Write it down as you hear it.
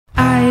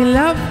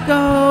have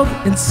gold,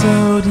 and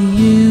so do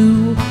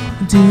you.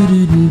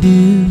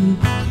 Do-do-do-do,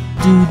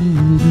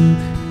 do-do-do-do.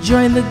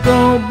 Join the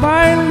Gold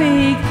Bar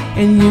League,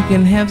 and you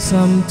can have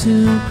some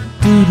too.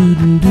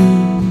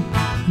 Do-do-do-do,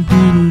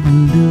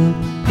 do-do-do-do.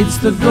 It's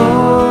the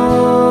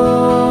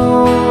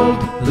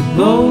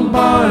Gold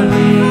Bar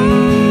League.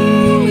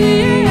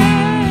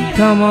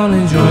 Come on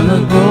and join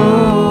the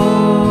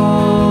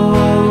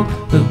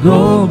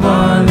Gold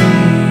Bar League.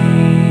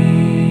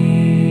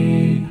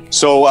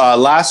 So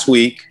last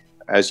week,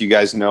 as you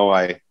guys know,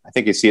 I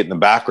think you see it in the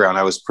background,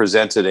 I was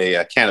presented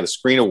a Canada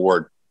Screen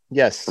Award.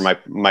 Yes. For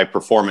my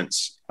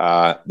performance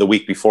the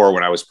week before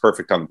when I was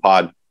perfect on the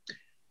pod.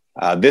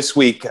 This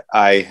week,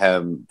 I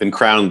have been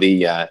crowned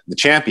the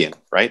champion,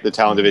 right? The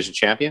Talent Division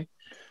champion.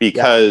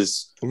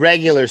 Because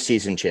regular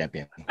season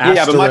champion.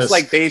 Yeah, but much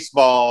like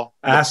baseball,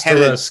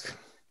 asterisk.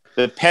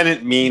 The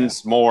pennant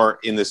means more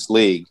in this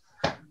league.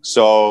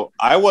 So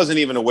I wasn't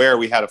even aware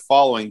we had a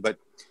following, but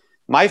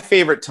my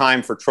favorite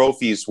time for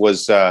trophies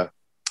was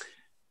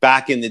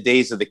back in the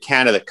days of the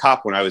Canada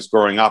Cup when I was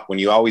growing up, when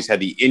you always had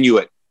the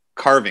Inuit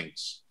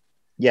carvings.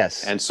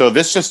 Yes. And so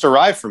this just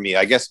arrived for me.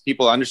 I guess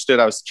people understood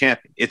I was the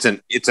champion. It's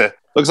a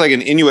looks like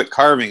an Inuit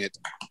carving.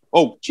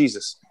 Oh,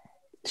 Jesus.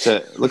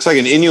 Looks like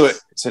an Inuit.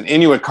 It's an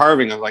Inuit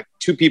carving of like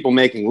two people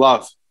making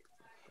love.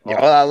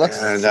 Yeah,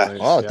 looks. And,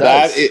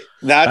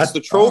 that's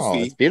the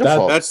trophy. It's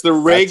beautiful. That's the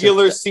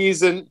regular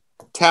season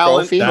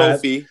talent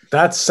trophy.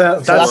 That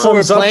sums what we're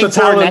up playing the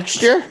talent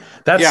next year.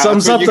 That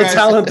sums up the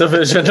talent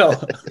division.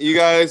 You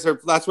guys are.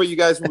 That's what you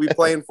guys will be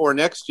playing for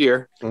next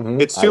year.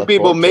 Mm-hmm. It's two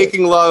people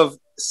making love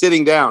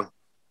sitting down.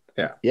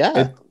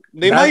 Yeah.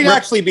 They might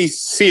actually be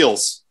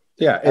seals.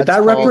 Yeah,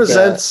 that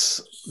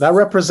represents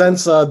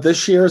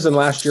this year's and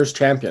last year's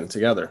champion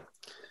together.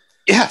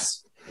 Yes.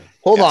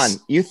 Hold on.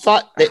 You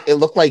thought that it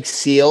looked like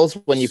seals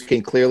when you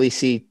can clearly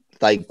see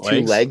like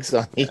two legs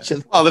on each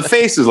of them? Well, the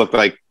faces look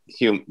like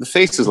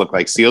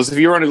seals. If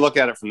you were to look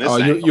at it from this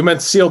angle. You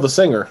meant Seal the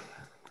singer.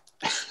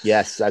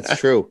 Yes, that's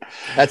true.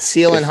 That's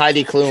Seal and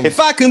Heidi Klum. If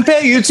I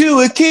compare you to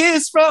a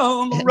kiss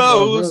from a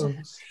rose.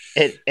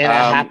 In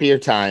happier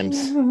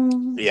times.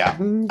 Yeah.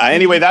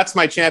 Anyway, that's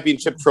my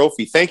championship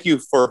trophy. Thank you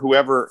for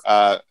whoever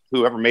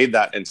made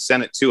that and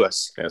sent it to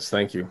us. Yes,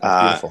 thank you.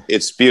 Beautiful.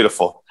 It's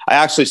beautiful. I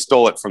actually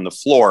stole it from the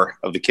floor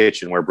of the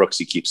kitchen where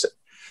Brooksy keeps it.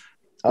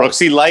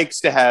 Brooksy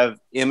likes to have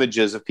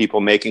images of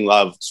people making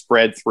love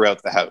spread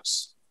throughout the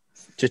house.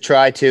 To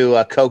try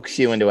to coax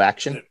you into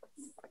action?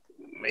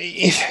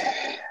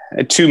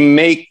 To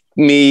make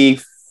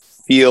me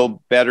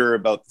feel better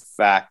about the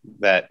fact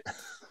that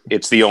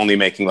it's the only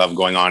making love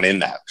going on in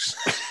the house.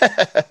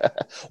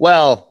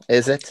 Well,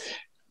 is it?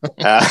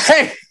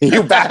 Hey,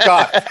 you back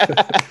off.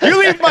 You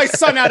leave my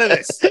son out of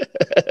this.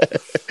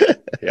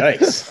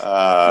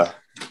 Yikes.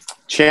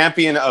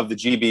 Champion of the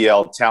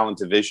GBL Talent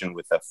Division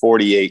with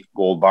 48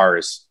 gold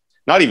bars.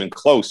 Not even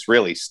close,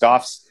 really.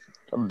 Stoff's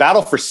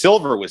battle for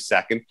silver was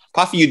second.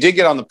 Puffy, you did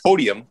get on the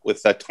podium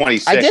with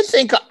 26. I did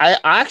think, I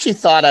actually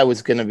thought I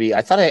was going to be,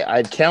 I thought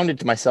I'd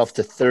counted to myself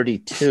to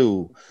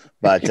 32.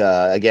 But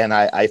again,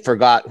 I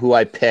forgot who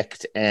I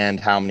picked and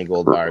how many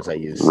gold bars I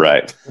used.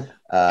 Right.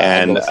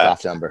 And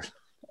soft number.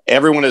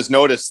 Everyone has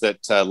noticed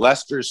that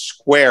Lester's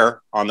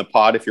square on the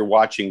pod, if you're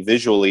watching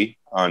visually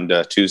on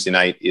Tuesday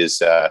night,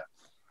 is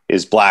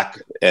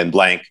black and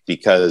blank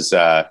because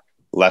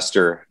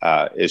Lester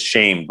is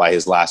shamed by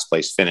his last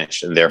place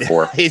finish and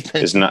therefore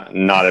is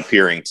not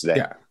appearing today.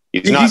 Yeah.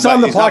 He's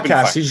on the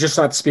podcast. He's just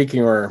not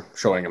speaking or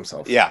showing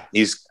himself. Yeah,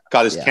 he's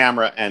got his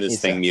camera and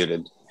his thing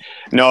muted.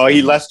 No,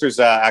 Lester's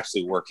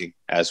actually working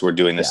as we're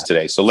doing this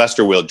today. So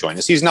Lester will join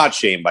us. He's not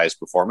shamed by his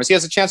performance. He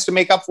has a chance to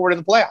make up for it in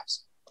the playoffs.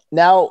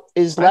 Now,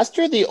 is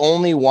Lester the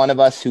only one of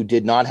us who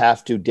did not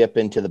have to dip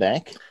into the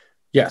bank?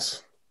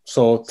 Yes.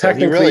 So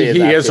technically,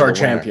 he is our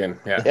champion.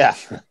 Yeah.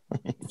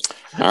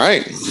 All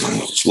right.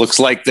 Looks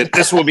like that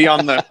this will be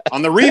on the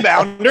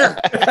rebounder.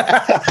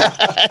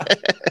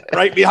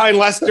 Right behind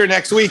Lester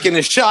next week in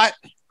the shot.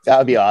 That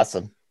would be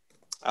awesome.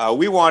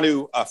 We want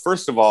to,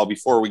 first of all,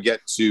 before we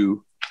get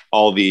to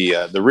all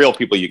the real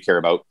people you care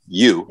about,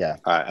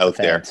 out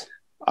there,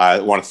 I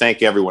want to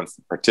thank everyone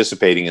for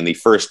participating in the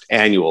first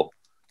annual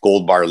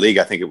Gold Bar League.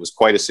 I think it was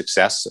quite a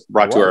success.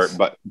 Brought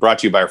to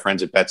you by our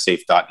friends at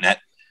betsafe.net.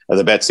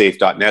 The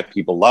betsafe.net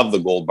people love the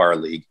Gold Bar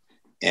League.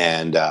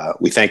 And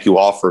we thank you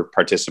all for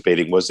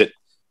participating. It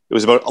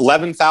was about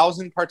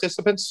 11,000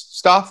 participants,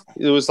 Stoff?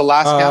 It was the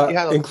last count you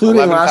had?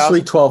 Including 11, last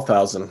week,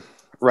 12,000.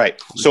 Right.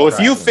 So if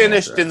you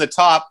finished in the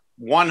top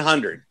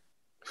 100,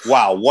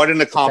 wow, what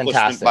an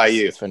accomplishment by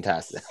you. It's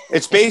fantastic.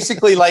 It's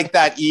basically like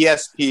that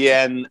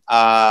ESPN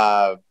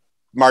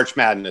March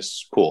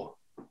Madness pool.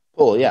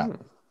 Pool, yeah.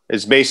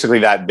 It's basically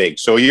that big.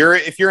 So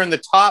if you're in the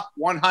top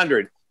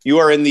 100, you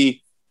are in the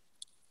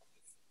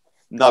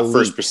elite.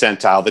 First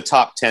percentile, the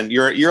top 10.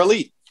 You're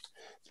elite.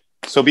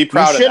 So be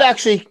proud of that. You should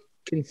actually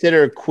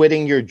consider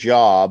quitting your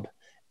job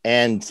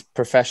and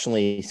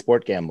professionally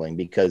sport gambling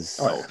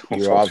because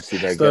you're obviously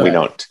very good. We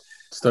don't.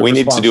 We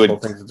need to do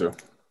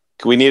it.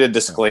 We need a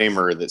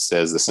disclaimer that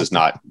says this is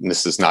not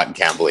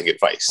gambling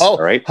advice. Oh,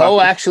 all right. Ho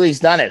actually has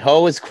done it.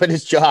 Ho has quit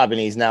his job and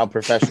he's now a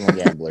professional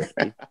gambler.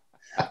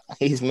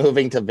 He's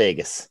moving to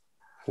Vegas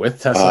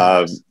with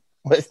Tessa.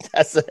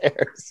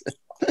 Harrison.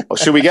 Well,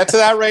 should we get to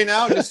that right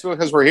now, just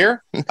because we're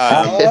here?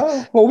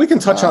 Well, we can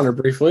touch on it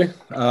briefly.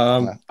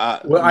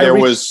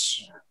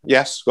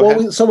 Yes. Go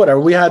ahead. So whatever.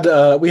 We had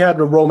a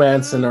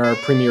romance in our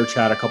premiere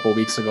chat a couple of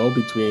weeks ago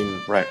between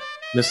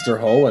Mr.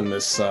 Ho and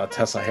Miss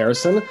Tessa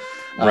Harrison.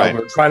 We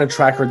were trying to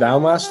track her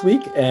down last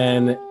week,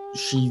 and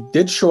she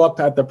did show up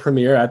at the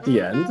premiere at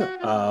the end.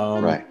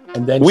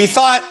 And then we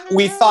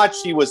thought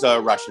she was a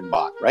Russian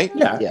bot, right?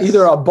 Yeah,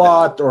 either a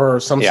bot or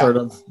some sort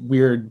of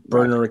weird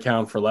burner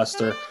account for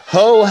Leicester.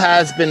 Ho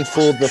has been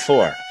fooled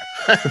before.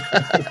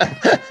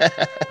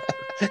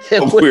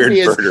 It wouldn't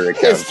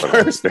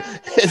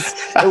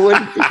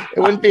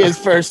be his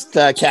first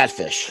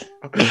catfish.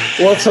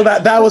 Well, so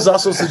that was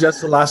also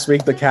suggested last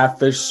week, the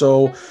catfish.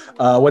 So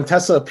when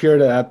Tessa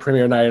appeared at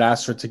premiere night, I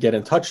asked her to get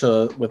in touch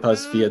with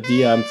us via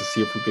DM to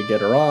see if we could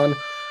get her on.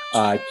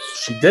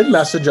 She did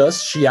message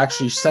us. She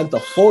actually sent a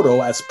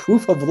photo as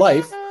proof of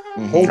life,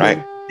 holding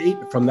a date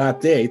from that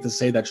day to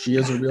say that she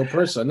is a real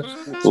person.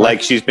 So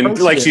she's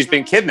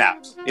been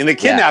kidnapped. In the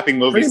kidnapping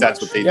movies,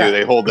 that's what they do.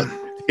 They hold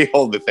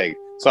the thing.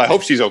 So I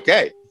hope she's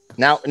okay.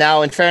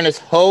 Now, in fairness,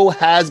 Ho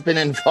has been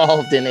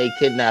involved in a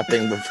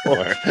kidnapping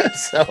before,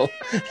 so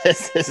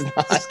this is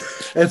not.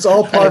 It's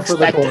all par for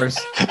the course.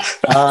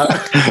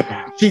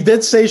 She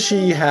did say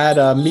she had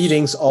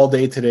meetings all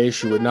day today.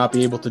 She would not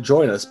be able to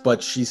join us,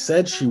 but she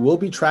said she will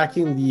be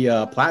tracking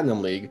the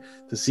Platinum League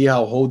to see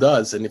how Ho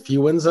does, and if he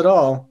wins it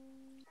all,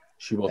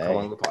 she will come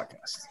on the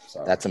podcast.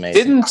 So. That's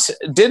amazing.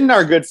 Didn't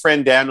our good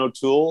friend Dan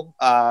O'Toole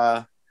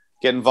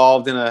get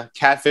involved in a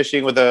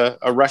catfishing with a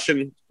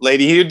Russian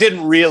lady? He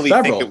didn't really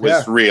think it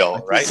was real,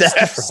 right?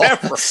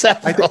 Several.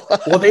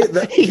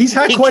 He's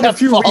had quite a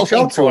few reach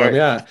out to him.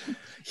 Yeah,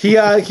 he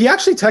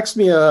actually texted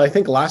me I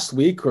think last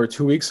week or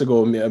 2 weeks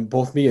ago,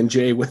 both me and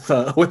Jay with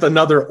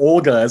another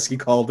Olga, as he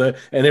called it,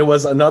 and it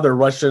was another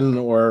Russian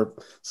or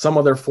some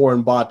other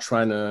foreign bot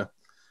trying to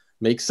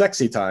make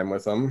sexy time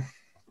with him.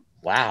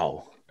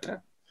 Wow,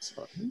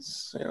 so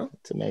it's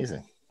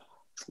amazing.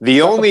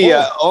 The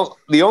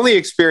only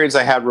experience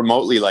I had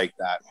remotely like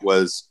that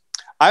was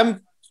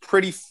I'm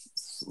pretty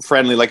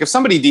friendly. Like if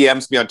somebody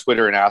DMs me on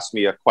Twitter and asks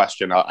me a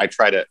question, I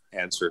try to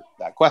answer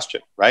that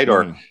question, right?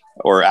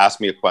 Or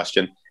ask me a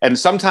question. And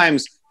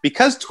sometimes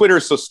because Twitter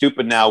is so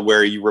stupid now,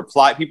 where you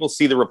reply, people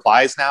see the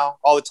replies now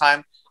all the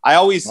time. I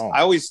always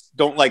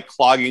don't like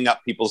clogging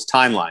up people's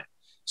timeline.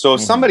 So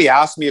if somebody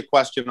asks me a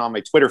question on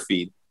my Twitter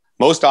feed,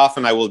 most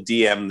often I will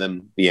DM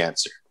them the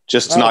answer.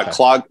 Just not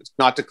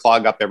to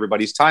clog up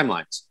everybody's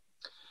timelines.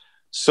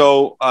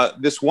 So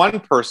this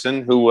one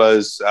person who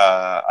was,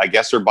 I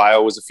guess her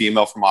bio was a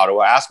female from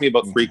Ottawa, asked me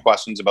about 3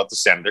 questions about the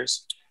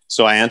Senators.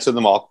 So I answered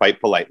them all quite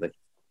politely.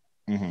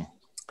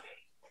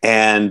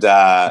 And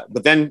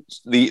but then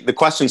the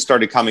questions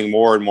started coming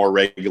more and more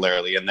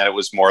regularly, and then it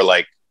was more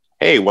like,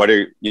 "Hey, what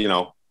do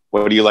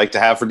you like to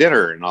have for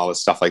dinner?" and all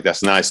this stuff like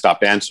this. And then I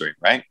stopped answering,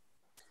 right?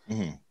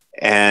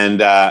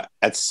 And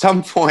at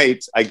some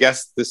point, I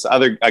guess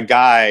a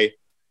guy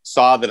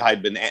saw that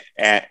I'd been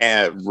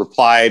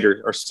replied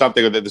or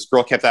something, or that this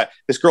girl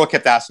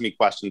kept asking me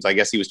questions. I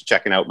guess he was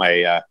checking out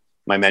my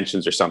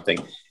mentions or something.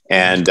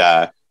 And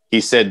he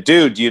said,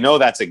 "Dude, do you know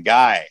that's a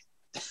guy?"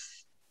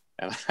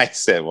 And I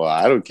said, "Well,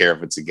 I don't care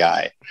if it's a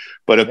guy."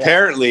 But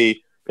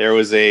apparently there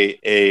was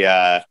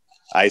I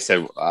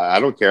said, "I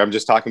don't care. I'm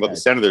just talking about the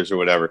Senators or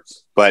whatever."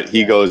 But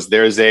he goes,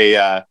 "There's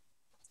a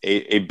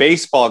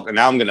baseball."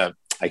 Now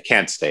I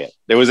can't say it.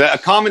 There was a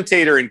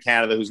commentator in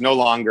Canada who's no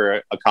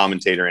longer a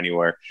commentator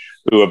anywhere,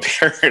 who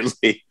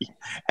apparently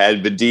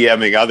had been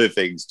DMing other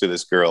things to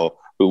this girl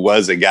who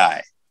was a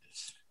guy.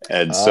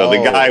 And so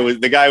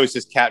the guy was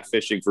just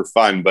catfishing for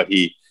fun, but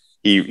he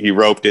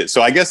roped it.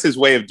 So I guess his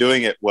way of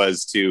doing it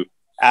was to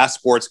ask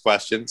sports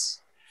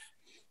questions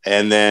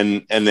and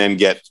then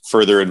get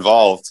further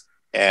involved.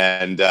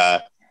 And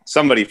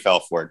somebody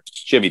fell for it.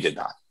 Jimmy did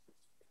not.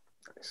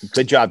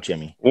 Good job,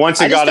 Jimmy.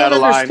 Once it got out of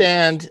line. I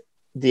understand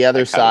the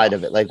other side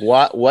of it. Like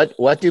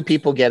what do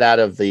people get out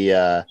of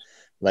the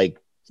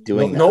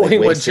doing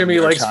knowing what Jimmy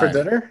likes for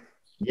dinner?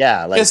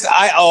 Yeah,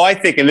 I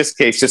think in this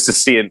case, just to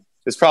see it,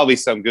 there's probably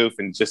some goof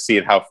and just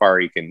seeing how far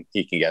he can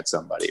get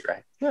somebody,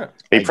 right? Yeah,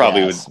 he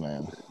probably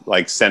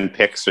would send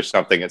pics or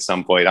something at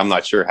some point. I'm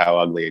not sure how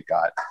ugly it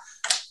got,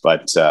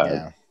 but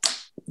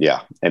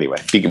Anyway,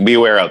 be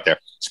aware out there.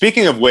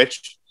 Speaking of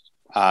which,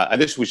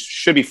 this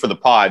should be for the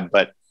pod,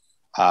 but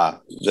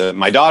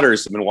my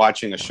daughters have been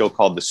watching a show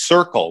called The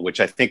Circle, which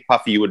I think,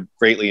 Puffy, you would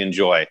greatly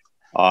enjoy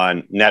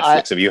on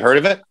Netflix. Have you heard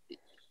of it?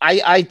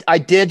 I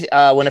did.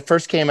 When it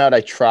first came out,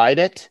 I tried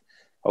it.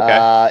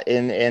 Okay.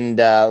 And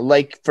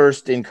like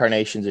first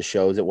incarnations of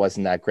shows, it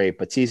wasn't that great,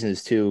 but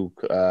seasons 2,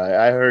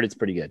 I heard it's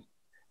pretty good.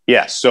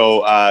 Yeah.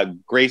 So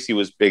Gracie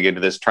was big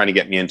into this, trying to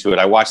get me into it.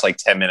 I watched like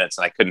 10 minutes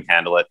and I couldn't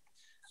handle it.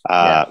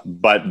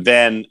 But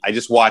then I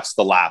just watched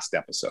the last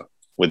episode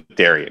with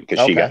Darian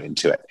because she got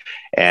into it.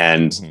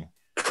 And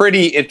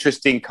pretty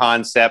interesting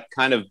concept,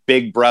 kind of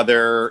Big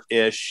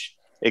Brother-ish,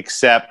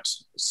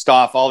 except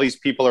all these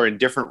people are in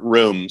different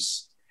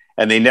rooms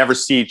and they never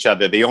see each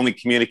other. They only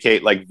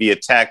communicate like via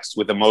text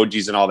with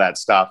emojis and all that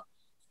stuff.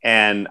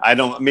 And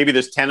maybe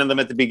there's 10 of them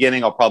at the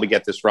beginning. I'll probably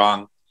get this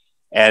wrong.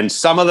 And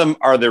some of them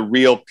are the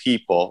real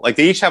people. Like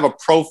they each have a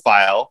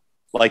profile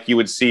like you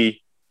would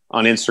see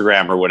on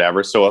Instagram or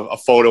whatever. So a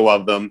photo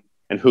of them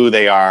and who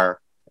they are.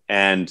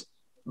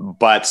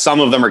 But some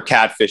of them are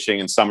catfishing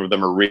and some of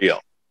them are real.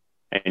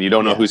 And you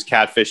don't know who's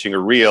catfishing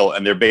or real.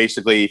 And they're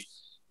basically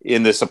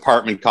in this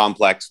apartment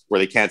complex where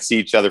they can't see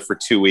each other for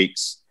 2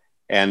 weeks.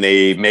 And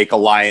they make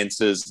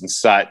alliances and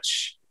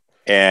such.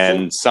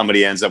 And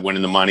somebody ends up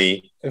winning the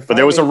money. But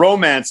there was a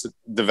romance that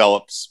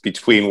develops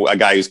between a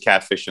guy who's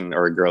catfishing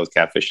or a girl who's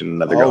catfishing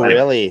another girl. Oh,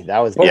 really? That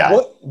was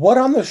What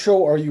on the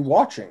show are you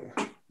watching?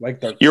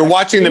 Like you're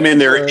watching them in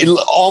there,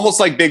 almost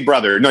like Big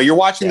Brother. No, you're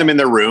watching them in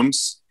their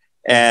rooms,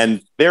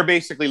 and they're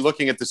basically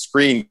looking at the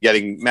screen,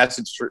 getting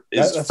messages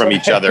from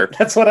each other.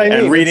 That's what I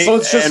mean. Reading, so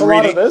it's just a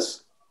lot of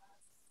this.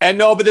 And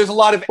no, but there's a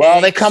lot of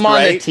angst, they come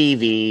on the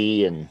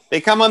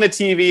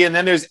TV and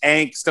then there's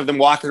angst of them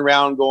walking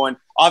around going,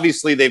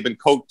 obviously they've been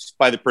coached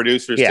by the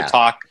producers to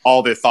talk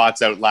all their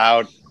thoughts out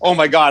loud. Oh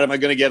my God, am I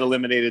going to get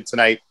eliminated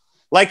tonight?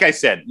 Like I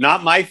said,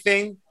 not my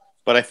thing,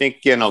 but I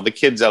think, the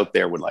kids out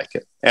there would like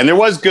it. And there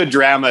was good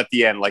drama at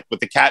the end, like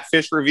with the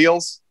catfish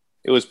reveals.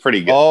 It was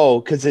pretty good.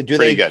 Oh, because do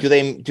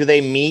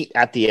they meet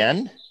at the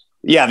end?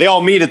 Yeah, they all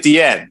meet at the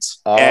end.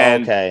 Oh,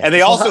 okay. And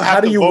they also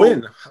have to vote.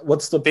 Win?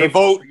 What's they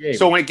vote?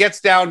 So when it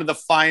gets down to the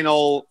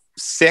final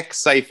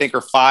 6, I think,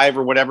 or 5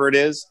 or whatever it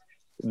is,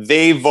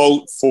 they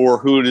vote for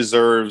who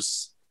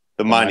deserves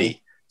the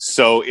money.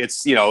 So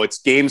it's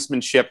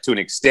gamesmanship to an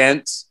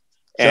extent.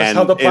 That's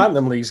how the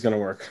Platinum League is going to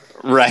work.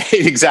 Right,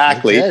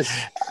 exactly.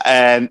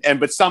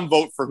 But some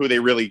vote for who they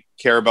really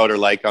care about or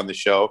like on the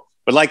show.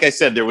 But like I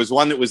said, there was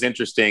one that was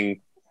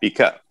interesting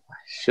because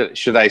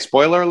should I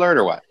spoiler alert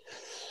or what?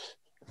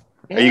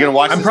 Are you going to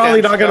watch? I'm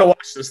probably not going to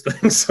watch this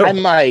thing. So I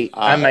might.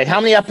 How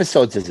many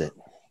episodes is it?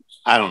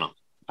 I don't know.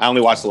 I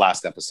only watched the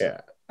last episode.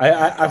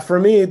 Yeah. I for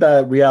me,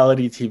 the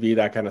reality TV,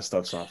 that kind of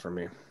stuff's not for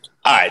me.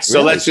 All right.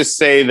 So let's just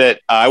say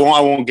that I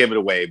won't give it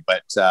away,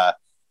 but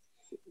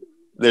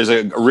there's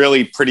a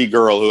really pretty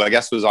girl who I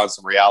guess was on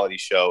some reality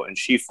show, and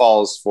she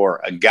falls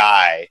for a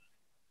guy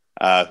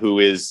who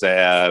is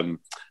a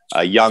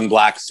young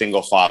black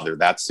single father.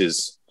 That's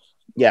his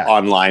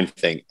online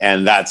thing,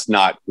 and that's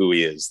not who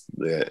he is.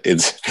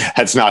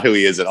 That's not who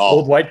he is at all.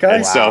 Old white guy.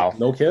 And so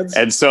no kids.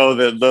 And so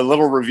the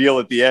little reveal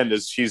at the end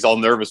is she's all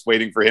nervous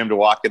waiting for him to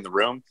walk in the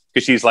room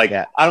because she's like,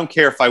 I don't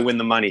care if I win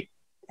the money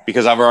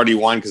because I've already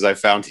won because I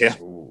found him.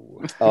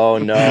 Oh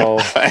no.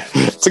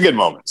 It's a good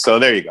moment. So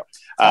there you go.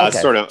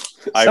 Sort of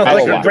sounds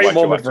like a great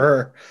moment for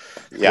her.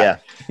 Yeah.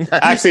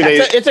 Actually,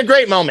 it's a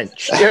great moment.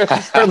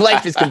 Her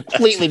life is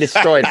completely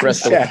destroyed for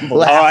us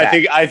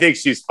to I think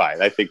she's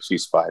fine. I think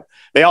she's fine.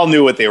 They all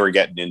knew what they were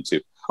getting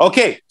into.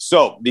 Okay,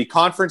 so the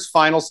conference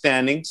final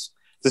standings.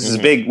 This is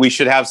big. We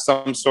should have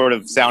some sort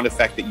of sound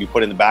effect that you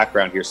put in the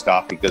background here,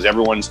 Stoff, because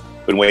everyone's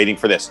been waiting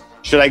for this.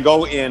 Should I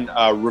go in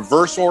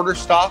reverse order,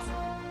 Stoff,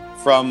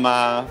 from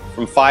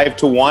 5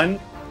 to 1,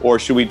 or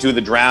should we do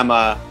the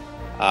drama?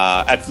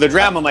 The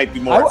drama might be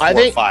more. I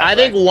think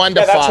 1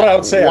 to 5. That's what I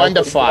would say. 1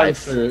 to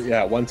 5.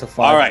 1 to 5.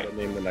 All right,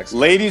 name the next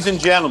ladies and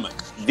gentlemen,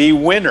 the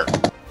winner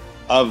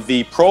of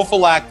the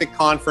Prophylactic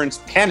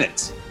Conference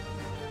pennant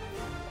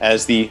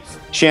as the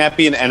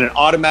champion and an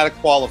automatic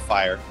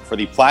qualifier for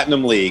the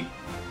Platinum League,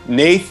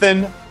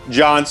 Nathan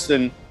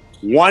Johnson,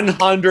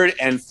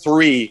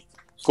 103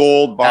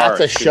 gold bars.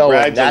 That's a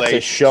showing. That's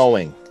a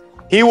showing.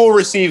 He will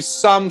receive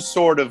some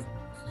sort of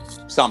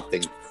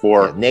something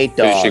for Nate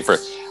finishing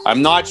first.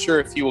 I'm not sure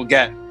if he will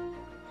get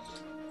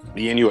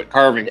the Inuit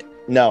carving.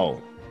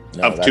 No,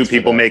 of 2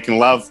 people making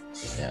love.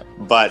 Yeah.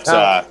 But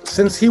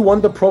since he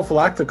won the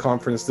Prophylactic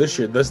Conference this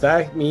year, does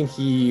that mean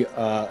he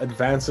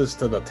advances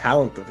to the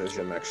talent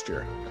division next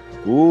year?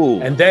 Ooh.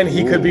 And then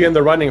he could be in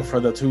the running for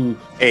the 2.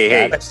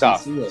 Hey,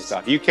 stop.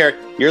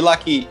 You're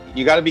lucky.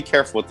 You got to be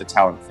careful with the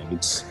talent thing.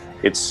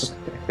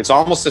 It's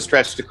almost a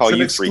stretch to call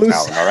you free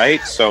talent. All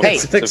right. So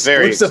it's an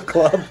exclusive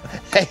club.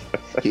 Hey,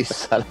 you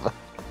son of a.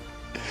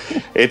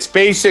 It's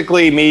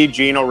basically me,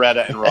 Gino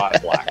Retta, and Rod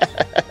Black.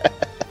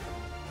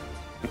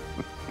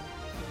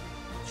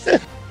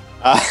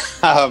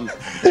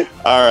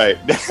 All right.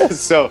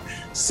 So,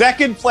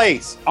 second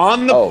place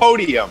on the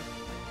podium,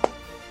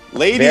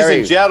 ladies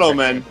and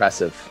gentlemen.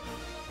 Impressive.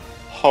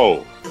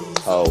 Ho.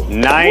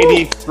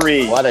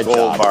 93 what a gold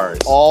job. bars.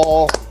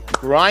 All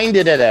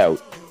grinded it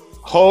out.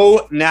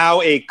 Ho,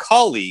 now a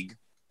colleague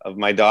of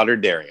my daughter,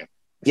 Darian.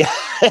 Yeah.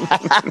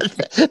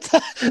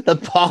 the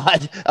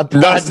pod.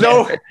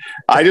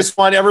 I just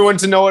want everyone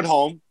to know at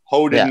home,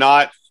 Ho did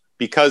not,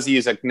 because he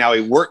is now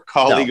a work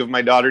colleague of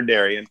my daughter,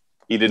 Darian,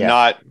 he did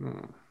not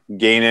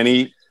gain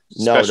any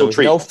special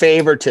treatment. No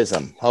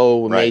favoritism.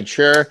 Ho made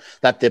sure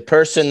that the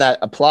person that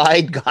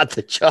applied got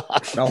the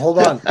job. Now, hold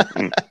on.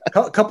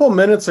 A couple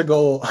minutes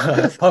ago,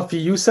 Puffy,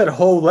 you said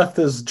Ho left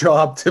his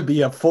job to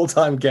be a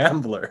full-time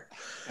gambler.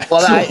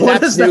 Well,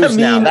 that's news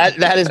now.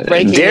 That is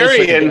breaking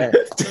Darian.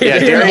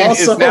 Darian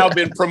has now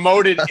been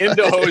promoted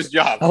into Ho's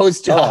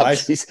job.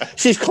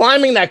 She's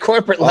climbing that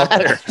corporate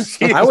ladder.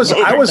 I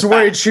was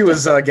worried she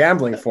was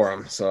gambling for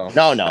him. So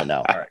no.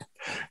 All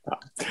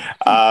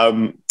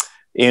right.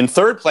 In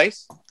third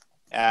place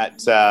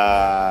at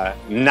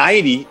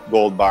 90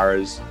 gold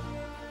bars,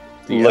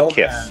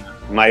 Lakif.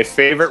 My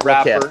favorite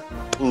rapper,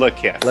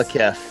 Lakif.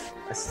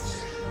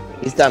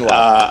 He's done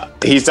well.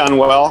 He's done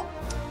well.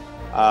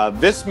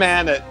 This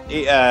man at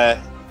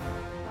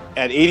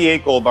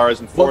 88 gold bars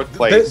in fourth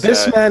place.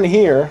 This man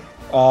here,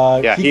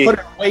 he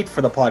couldn't wait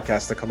for the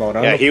podcast to come out.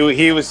 He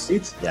was.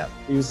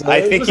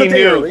 I think he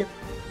knew. Early.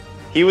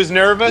 He was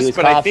nervous,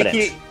 but confident. I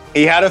think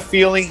he had a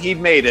feeling he'd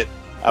made it.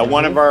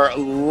 One of our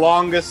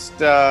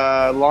longest.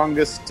 I don't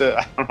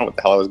know what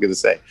the hell I was going to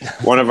say.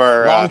 One of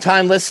our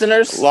longtime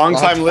listeners.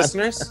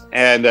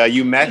 And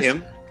you met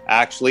him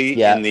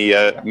actually in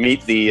the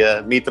meet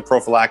the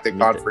Prophylactic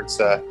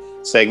Conference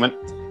segment.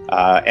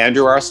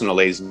 Andrew Arsenal,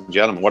 ladies and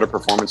gentlemen. What a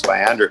performance by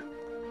Andrew.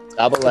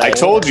 I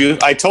told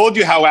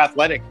you how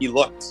athletic he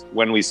looked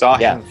when we saw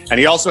him. And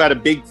he also had a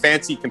big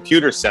fancy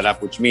computer set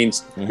up, which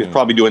means he was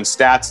probably doing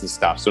stats and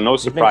stuff. So no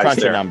surprise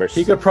there. Numbers.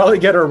 He could probably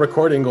get our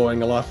recording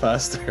going a lot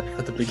faster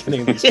at the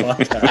beginning of these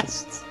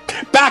podcasts.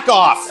 Back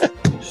off.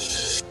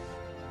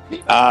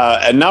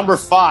 At number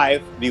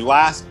 5, the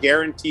last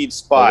guaranteed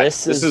spot. Well,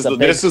 this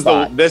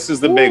is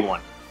the big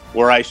one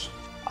where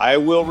I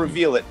will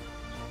reveal it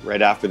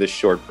right after this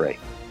short break.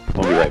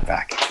 We'll be right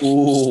back.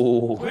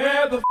 Ooh.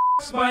 Where the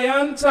f***'s my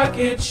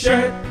untucked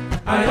shirt?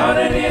 I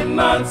ordered it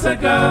months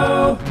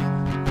ago.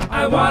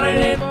 I wanted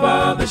it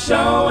for the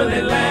show in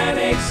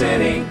Atlantic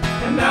City,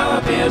 and now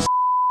I feel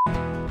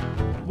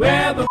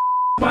where the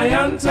f***'s my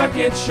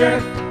untucked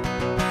shirt?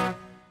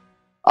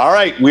 All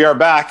right, we are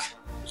back.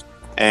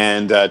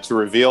 And to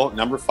reveal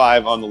number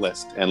 5 on the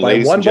list. And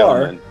ladies and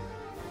gentlemen,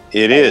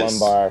 it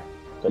is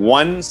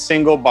one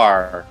single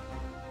bar,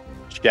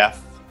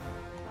 Jeff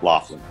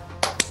Laughlin.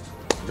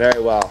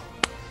 Very well.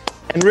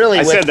 And really,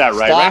 I said that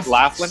right?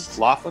 Laughlin.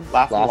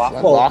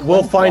 Well,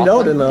 we'll find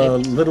out in a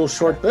little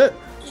short bit.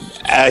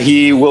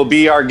 He will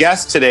be our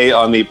guest today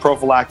on the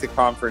Prophylactic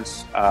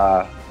Conference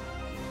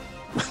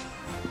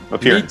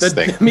appearance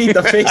thing. Meet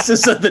the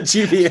faces of the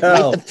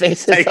GBL.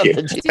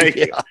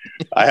 Thank you.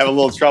 I have a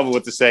little trouble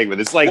with the segment.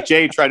 It's like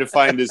Jay trying to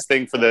find his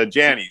thing for the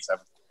Jannies.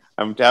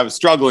 I'm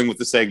struggling with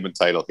the segment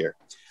title here.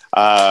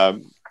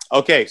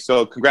 Okay,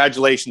 so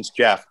congratulations,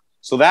 Jeff.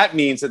 So that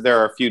means that there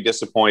are a few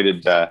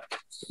disappointed, but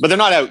they're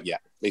not out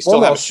yet. They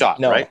still have a shot,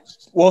 right?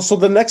 Well, so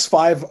the next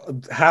 5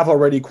 have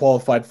already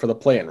qualified for the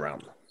play-in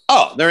round.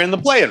 Oh, they're in the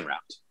play-in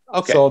round.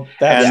 Okay. So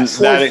that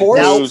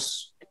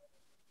includes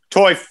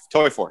Toy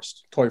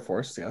Force. Toy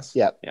Force, yes.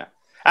 Yeah.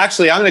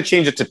 Actually, I'm going to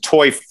change it to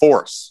Toy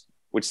Force,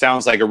 which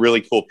sounds like a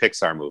really cool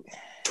Pixar movie.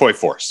 Toy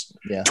Force.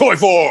 Yeah. Toy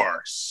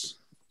Force.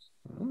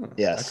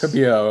 Yes. That could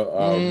be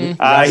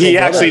he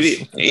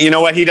actually, you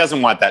know what? He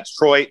doesn't want that.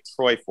 Troy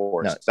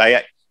Force. No.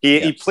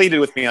 He pleaded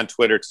with me on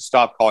Twitter to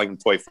stop calling him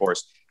Toy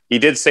Force. He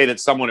did say that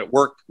someone at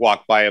work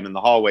walked by him in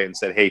the hallway and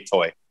said, "Hey,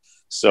 Toy."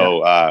 So,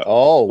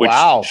 which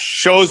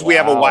shows we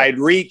have a wide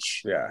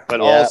reach. Yeah.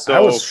 But also,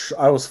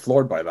 I was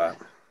floored by that.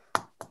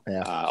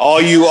 Yeah. All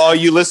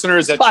you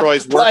listeners at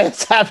Troy's work. By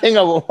it's having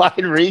a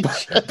wide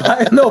reach.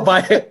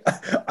 by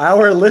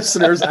our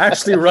listeners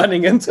actually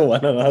running into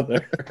one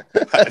another.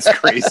 That's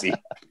crazy.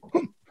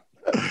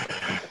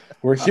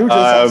 We're huge in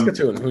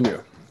Saskatoon. Who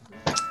knew?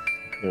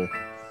 Yeah.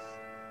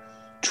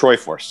 Troy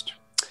Forst.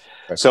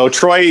 So,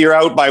 Troy, you're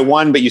out by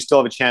 1, but you still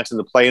have a chance in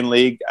the play-in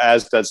league,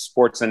 as does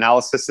Sports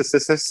Analysis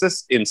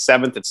in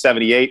 7th at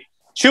 78.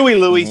 Chewy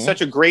Louie,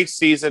 such a great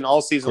season.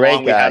 All season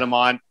long, we had him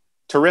on.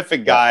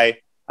 Terrific guy.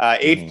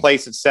 8th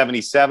place at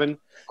 77.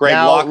 Greg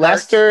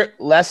Lockhart.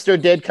 Lester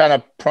did kind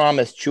of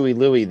promise Chewy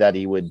Louie that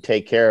he would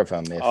take care of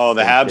him. If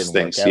the Habs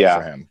things, for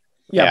him.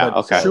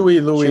 But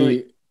Chewy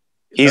Louie...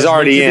 He's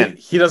already in.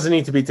 He doesn't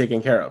need to be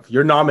taken care of.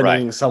 You're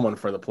nominating someone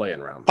for the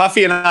play-in round.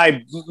 Puffy and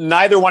I,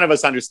 neither one of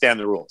us understand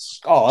the rules.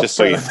 Oh, just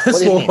so you know.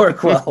 This will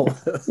work well.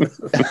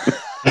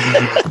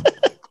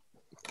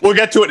 We'll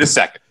get to it in a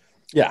second.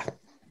 Yeah.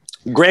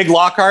 Greg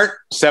Lockhart,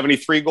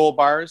 73 gold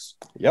bars.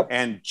 Yep.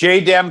 And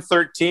J-Dem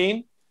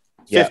 13,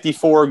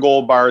 54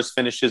 gold bars,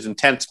 finishes in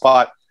 10th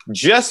spot.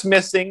 Just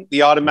missing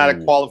the automatic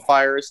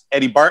qualifiers.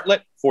 Eddie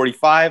Bartlett,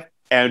 45.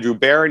 Andrew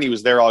Barron, he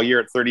was there all year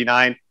at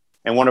 39.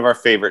 And one of our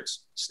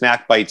favorites,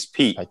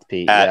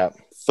 SnackBitesPete at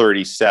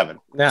 37.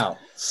 Now,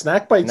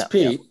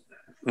 SnackBitesPete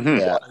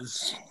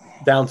was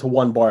down to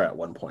 1 bar at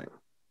one point.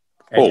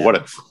 And what a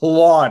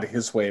clawed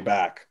his way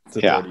back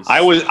to 37.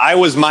 I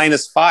was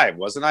 -5,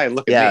 wasn't I?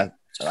 Look at me.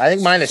 I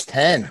think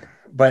 -10.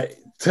 But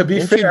to be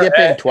Didn't fair, you dip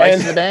in twice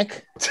in the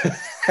bank?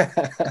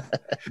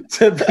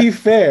 To be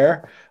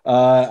fair,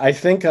 I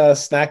think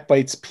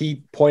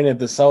SnackBitesPete pointed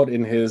this out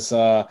in his.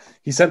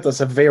 He sent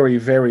us a very,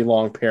 very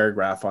long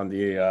paragraph on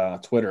the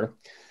Twitter.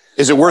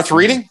 Is it worth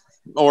reading?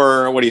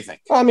 or what do you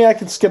think? I mean, I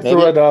can skip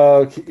through it.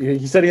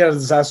 He said he had a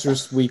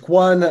disastrous week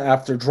 1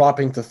 after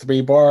dropping to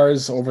 3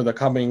 bars. Over the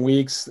coming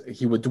weeks,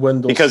 he would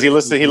dwindle because he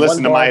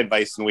listened to my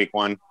advice in week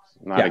 1.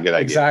 Not a good idea.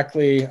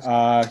 Exactly.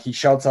 He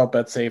shouts out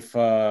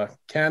BetSafe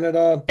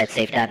Canada.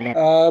 BetSafe.net.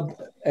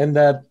 And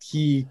that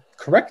he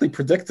correctly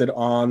predicted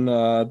on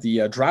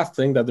the draft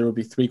thing that there would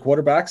be 3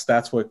 quarterbacks.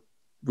 That's what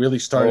really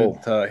started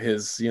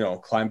his,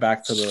 climb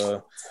back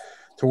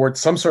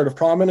towards some sort of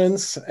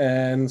prominence.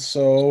 And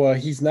so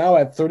he's now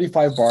at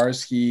 35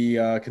 bars. He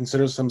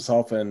considers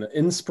himself an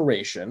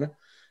inspiration.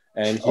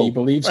 And he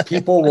believes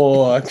people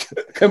will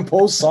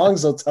compose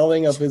songs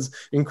telling of his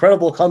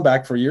incredible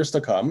comeback for years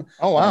to come.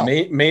 Oh, wow.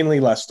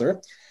 Mainly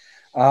Leicester.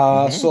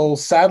 So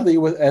sadly,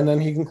 and then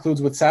he concludes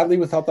with, sadly,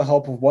 without the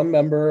help of one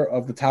member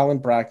of the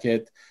talent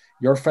bracket,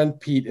 your friend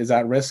Pete is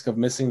at risk of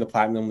missing the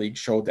Platinum League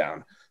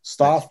showdown.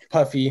 Stoff,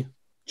 Puffy,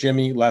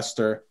 Jimmy,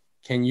 Leicester.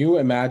 Can you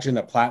imagine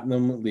a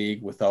Platinum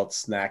League without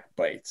Snack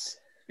Bites?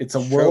 It's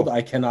a world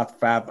I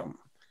cannot fathom.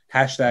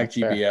 Hashtag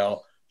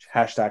GBL,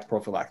 hashtag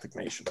Prophylactic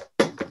Nation.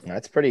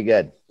 That's pretty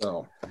good.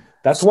 So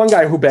that's one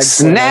guy who begged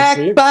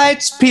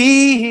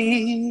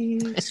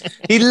SnackBitesPete.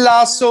 He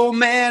lost so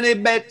many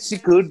bets he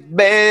could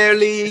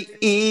barely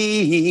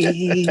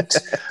eat.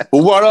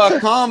 What a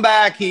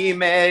comeback he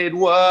made.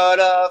 What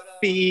a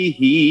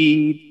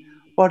feat.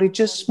 But he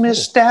just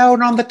missed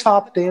out on the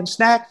top 10.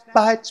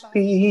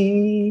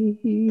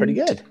 SnackBitesPete. Pretty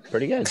good.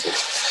 Pretty good.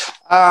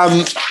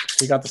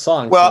 We got the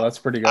song. Well, so that's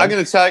pretty good. I'm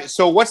going to tell you.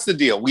 So what's the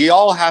deal? We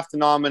all have to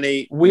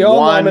nominate.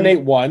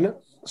 Nominate one.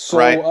 So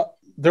right.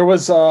 There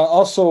was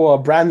also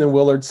Brandon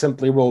Willard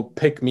simply wrote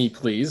 "Pick Me,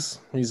 Please."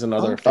 He's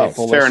another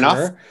faithful fair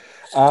listener.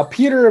 Enough.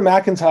 Peter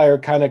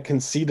McIntyre kind of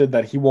conceded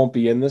that he won't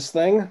be in this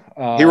thing.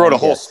 He wrote a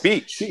whole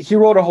speech. He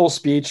wrote a whole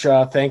speech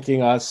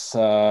thanking us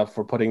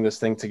for putting this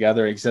thing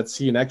together. He said,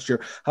 "See you next year."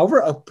 However,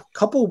 a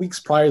couple of weeks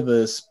prior to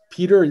this,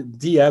 Peter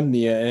DM'd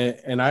me,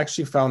 and I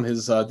actually found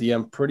his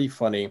DM pretty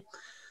funny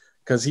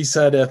because he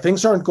said,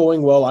 "Things aren't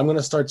going well. I'm going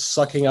to start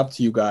sucking up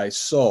to you guys."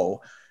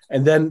 So.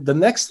 And then the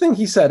next thing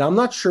he said, I'm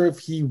not sure if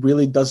he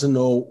really doesn't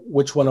know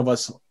which one of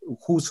us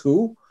who's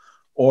who,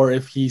 or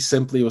if he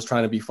simply was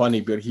trying to be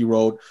funny, but he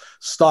wrote,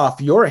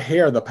 "Stoff, your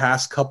hair the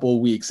past couple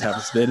of weeks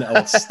has been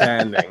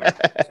outstanding."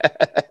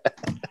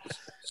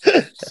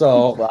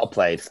 So well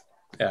played.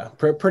 Yeah,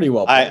 pretty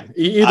well played.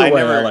 Either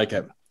way, I like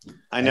it.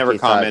 I never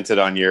commented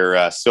on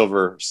your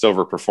silver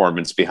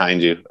performance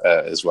behind you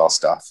as well,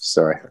 Stoff.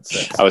 Sorry.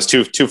 I was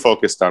too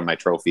focused on my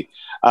trophy.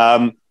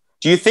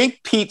 Do you think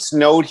Pete's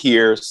note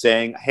here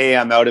saying, "Hey,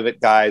 I'm out of it,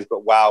 guys,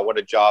 but wow, what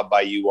a job by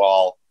you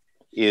all,"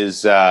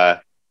 is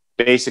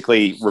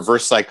basically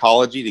reverse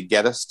psychology to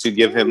get us to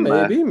give him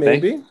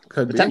maybe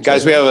could be.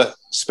 Guys, we have a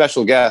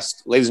special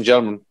guest, ladies and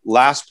gentlemen,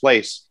 last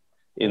place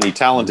in the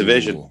talent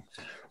division.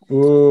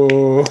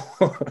 Ooh.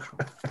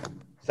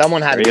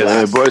 Someone had to be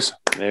last. Boys.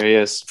 There he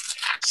is.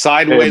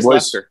 Sideways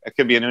Lester. That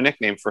could be a new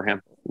nickname for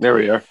him. There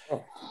we are.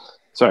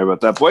 Sorry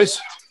about that, boys.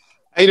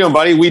 How you doing,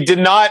 buddy? We did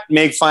not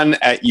make fun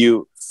at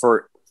you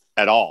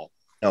at all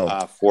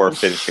for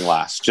finishing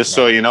last. Just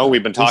so you know,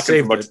 we've been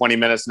talking for about 20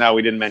 minutes now.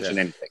 We didn't mention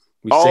anything.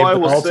 All I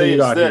will say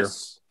is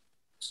this.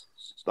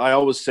 I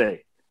always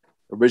say,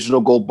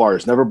 original gold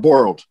bars, never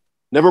borrowed.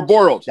 Never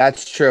borrowed.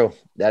 That's true.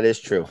 That is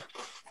true.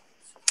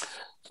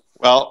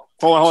 Well,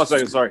 hold on a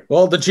second. Sorry.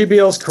 Well, the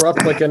GBL is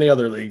corrupt like any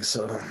other league,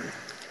 so...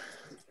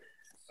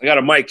 I got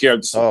a mic here.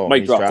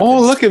 Mic drop. Oh,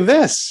 look at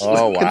this.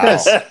 Oh, look wow.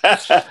 at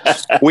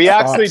this. We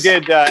actually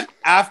did,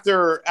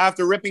 after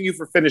ripping you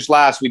for finish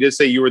last, we did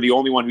say you were the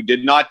only one who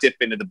did not dip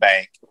into the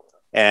bank.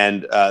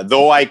 And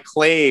though I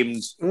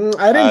claimed...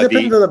 I didn't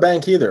dip into the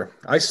bank either.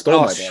 I stole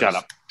my bars. Shut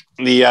up.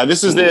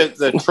 This is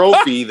the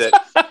trophy that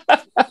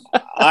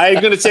I'm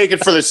going to take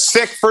it for the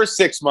first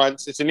 6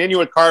 months. It's an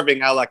Inuit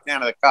carving a la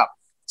Canada Cup.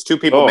 It's 2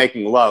 people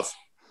making love,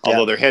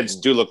 although their heads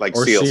do look like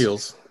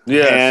seals.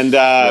 Yeah, and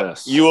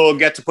you will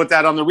get to put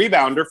that on the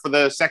rebounder for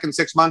the second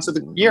 6 months of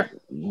the year.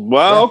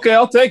 Well, okay,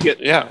 I'll take it.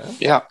 Yeah.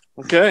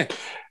 Okay.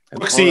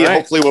 Brooksy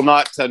hopefully will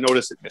not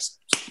notice it missing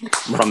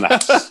from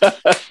that.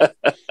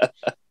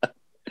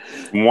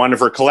 One of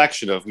her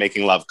collection of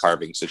making love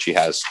carvings that she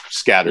has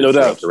scattered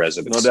throughout the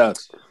residence. No doubt.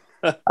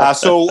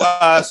 So,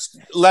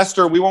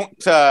 Lester, we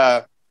won't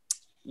go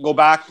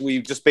back.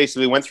 We just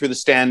basically went through the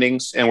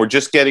standings, and we're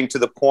just getting to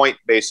the point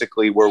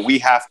basically where we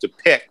have to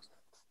pick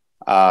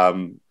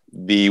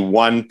the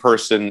one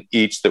person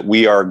each that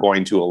we are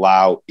going to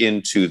allow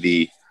into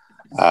the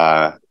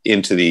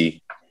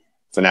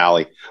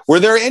finale. Were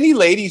there any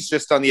ladies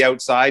just on the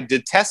outside?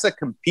 Did Tessa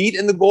compete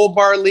in the Gold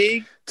Bar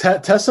League?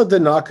 Tessa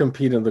did not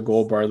compete in the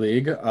Gold Bar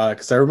League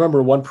because I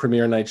remember one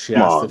premiere night she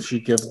asked if she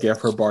could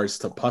give her bars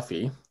to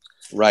Puffy.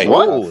 Right.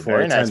 For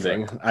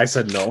attending. Nice. I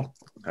said no.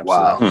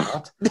 Wow.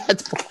 Not.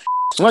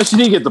 Why she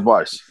didn't get the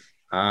bars?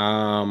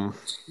 Yeah,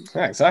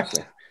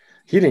 exactly.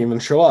 He didn't even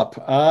show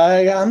up.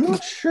 I'm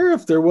not sure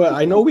if there was.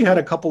 I know we had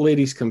a couple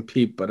ladies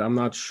compete, but I'm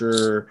not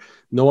sure.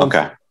 No one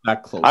that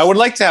close. I would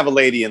like to have a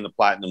lady in the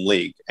Platinum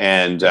League,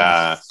 and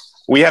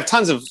we have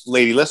tons of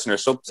lady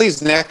listeners. So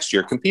please, next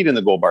year, compete in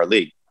the Gold Bar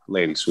League.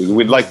 ladies. We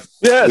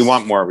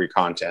want more of your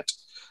content.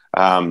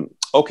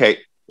 Okay,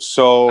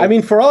 so I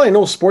mean, for all I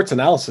know, sports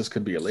analysis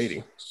could be a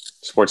lady.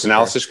 Sports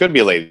analysis could be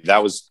a lady.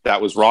 That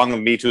was wrong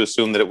of me to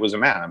assume that it was a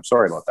man. I'm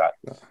sorry about that.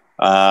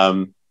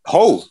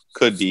 Ho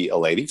could be a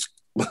lady.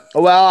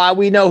 Well,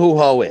 we know who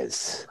Ho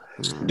is.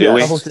 Do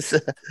we?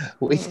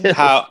 We do.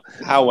 How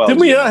well? Did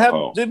we not have?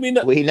 Did we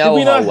not? We know. Did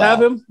we not have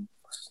him?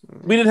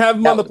 We didn't have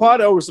him on the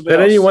pod. Or something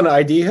did else? anyone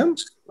ID him?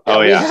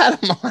 Oh we yeah, had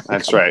him on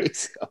that's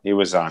right. He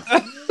was on.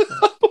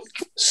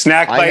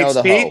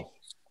 SnackBitesPete,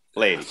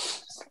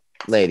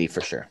 lady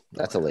for sure.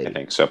 That's a lady. I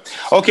think so.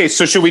 Okay,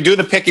 so should we do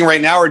the picking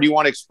right now, or do you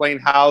want to explain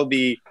how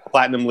the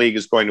Platinum League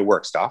is going to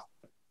work, Stoff?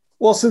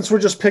 Well, since we're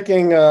just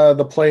picking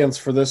the play-ins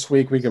for this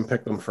week, we can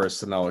pick them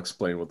first, and I'll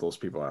explain what those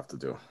people have to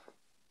do.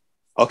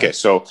 Okay,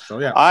 so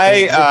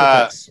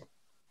yeah,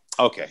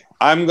 okay,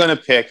 I'm going to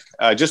pick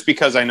just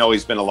because I know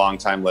he's been a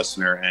long-time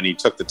listener and he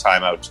took the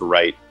time out to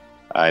write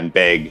and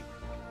beg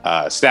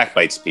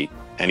SnackBitesPete.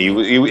 And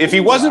if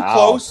he wasn't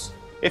close,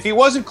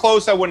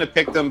 I wouldn't have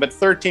picked him. But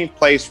 13th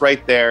place,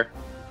 right there,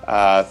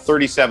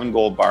 37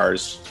 gold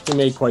bars. He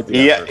made quite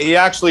the effort. He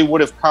actually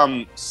would have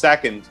come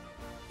second.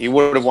 He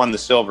would have won the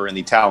silver in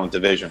the talent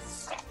division.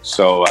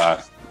 So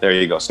there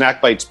you go,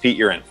 SnackBitesPete,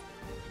 you're in.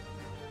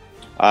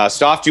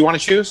 Stoff, do you want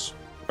to choose?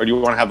 Or do you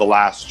want to have the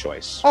last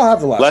choice? I'll have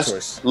the last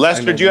choice.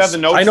 Lester, do you have the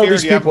notes? I know here?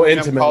 these people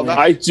intimately.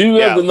 I do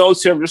have the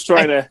notes here. I'm just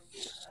trying to.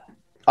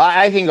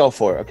 I can go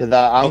for it because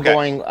I'm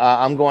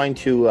going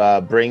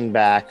to bring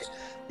back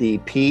the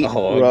Pete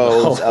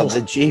Rose of the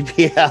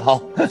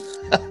GPL.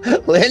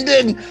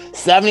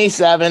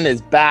 Lyndon77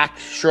 is back.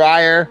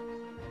 Schreier,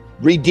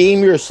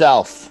 redeem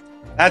yourself.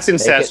 That's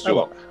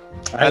incestual.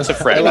 That's a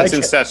friend. That's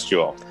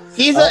incestual.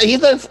 He's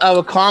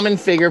a common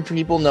figure.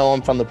 People know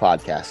him from the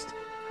podcast.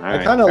 I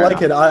kind of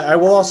like it. I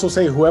will also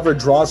say whoever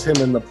draws him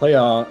in the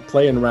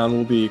play-in round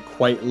will be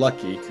quite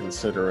lucky,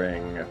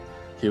 considering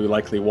he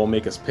likely won't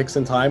make his picks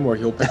in time, or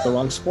he'll pick the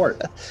wrong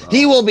sport. So.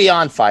 He will be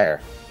on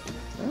fire.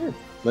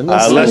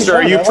 Lester,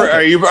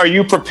 are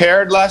you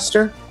prepared,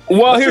 Lester?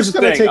 Well, here's the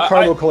thing. Take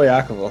Carlo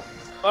Koliakovo.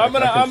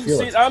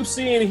 I'm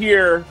seeing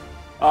here.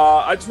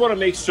 I just want to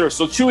make sure.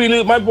 So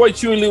my boy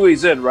Chewy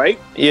Louie's in, right?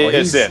 Yeah,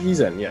 he's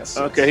in. Yes.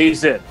 Okay,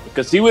 he's in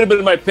because he would have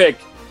been my pick.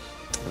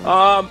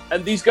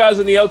 And these guys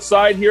on the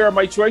outside here are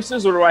my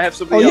choices, or do I have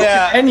somebody else?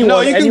 Yeah,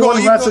 anyone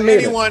who's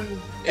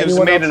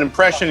made an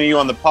impression of you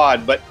on the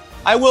pod. But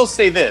I will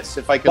say this,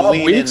 if I can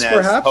lean in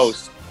as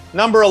host.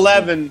 Number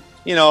 11,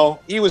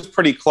 he was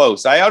pretty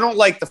close. I don't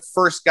like the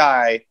first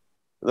guy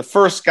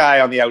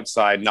on the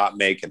outside not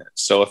making it.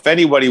 So if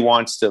anybody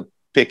wants to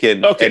pick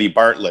in Eddie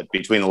Bartlett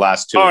between the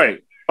last two. All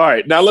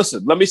right. Now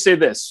listen, let me say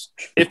this.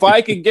 If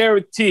I could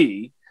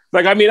guarantee...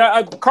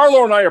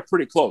 Carlo and I are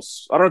pretty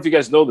close. I don't know if you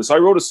guys know this. I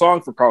wrote a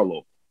song for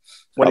Carlo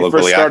when he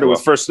first started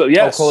with first.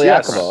 Yes.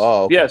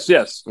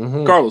 Yes.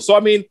 Mm-hmm. Carlo. So,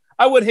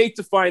 I would hate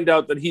to find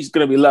out that he's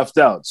going to be left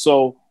out.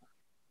 So,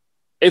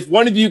 if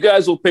one of you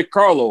guys will pick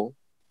Carlo.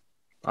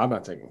 I'm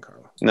not taking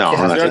Carlo. No,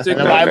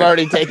 I've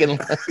already taken.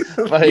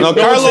 No,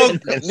 Carlo.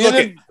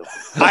 Look,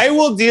 I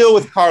will deal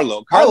with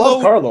Carlo. I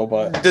love Carlo,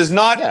 but does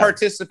not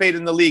participate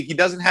in the league. He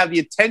doesn't have the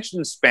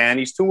attention span.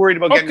 He's too worried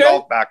about getting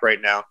golf back right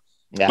now.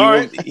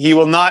 Yeah. He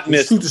will not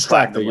miss. Too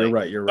distracted. You're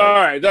right. All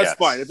right, that's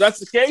fine. If that's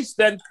the case,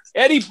 then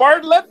Eddie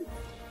Bartlett,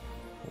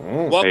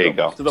 welcome there you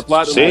go. to the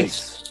Platinum League.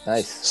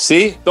 Nice.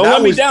 See, don't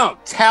let me down.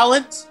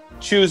 Talent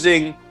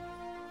choosing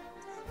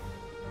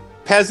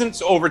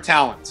peasants over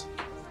talent.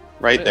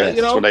 Right there.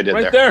 That's what I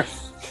did there.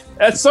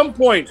 At some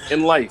point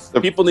in life,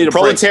 people need a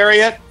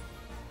proletariat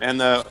and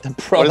the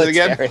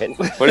proletariat.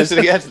 What is it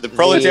again? The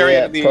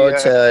proletariat, the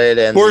proletariat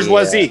and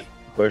bourgeoisie.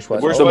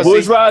 The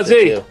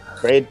bourgeoisie.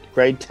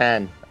 Grade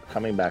 10.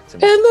 Coming back to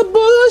me. And the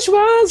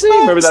bourgeoisie.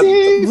 Remember that?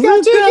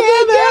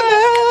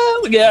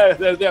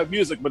 Yeah,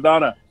 music,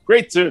 Madonna.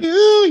 Great tune.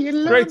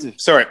 Great tune.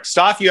 Sorry,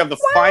 Stoff, you have the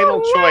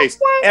final choice.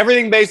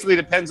 Everything basically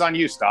depends on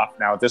you, Stoff,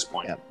 now at this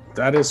point. Yeah,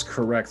 that is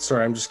correct.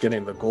 Sorry, I'm just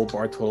getting the gold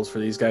bar totals for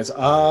these guys.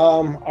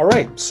 All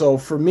right, so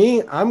for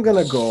me, I'm going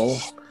to go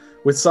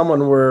with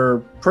someone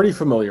we're pretty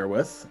familiar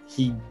with.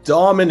 He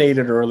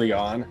dominated early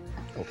on.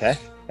 Okay.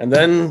 And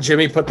then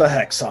Jimmy put the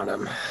hex on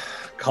him.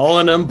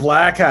 Calling him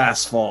Black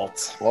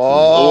Asphalt.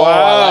 Oh, wow.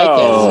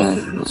 I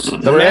like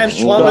it. The man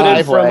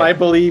plummeted from, I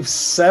believe,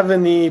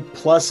 70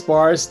 plus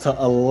bars to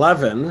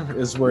 11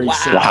 is where he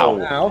sits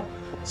now.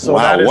 So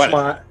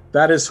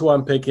that is who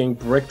I'm picking.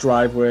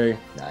 BrickDriveway.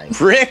 Nice.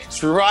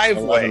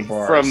 BrickDriveway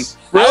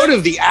from out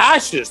of the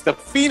ashes. The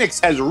Phoenix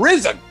has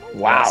risen.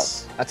 Wow.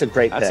 Yes. That's a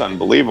great pick. That's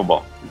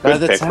unbelievable. By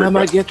the time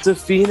I get to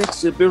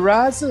Phoenix, it'll be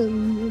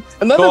rising.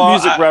 Another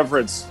music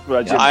reference.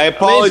 I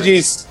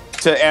apologize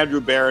to Andrew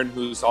Barron,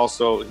 who's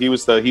also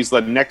he's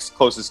the next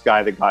closest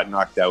guy that got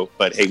knocked out.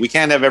 But hey, we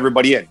can't have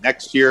everybody in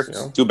next year.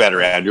 Do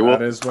better, Andrew.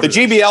 The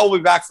GBL will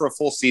be back for a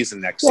full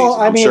season next season.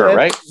 I'm sure,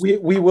 right? We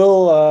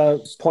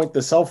will point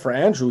this out for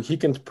Andrew. He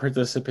can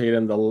participate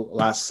in the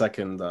last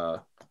second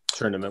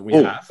tournament we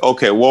have.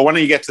 Okay, well, why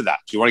don't you get to that?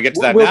 Do you want to get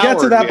to that We'll now? We'll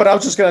get to that, but I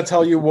was just going to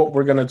tell you what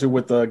we're going to do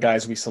with the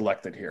guys we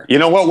selected here. You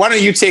know what? Why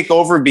don't you take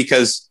over,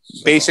 because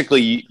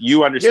basically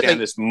you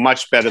understand this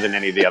much better than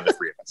any of the other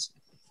three of us.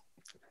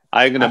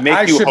 I'm going to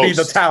make you host. I should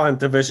be the talent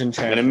division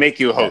champion. I'm going to make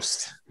you a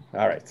host.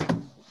 All right.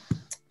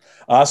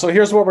 So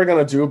here's what we're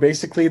going to do.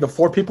 Basically, the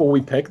 4 people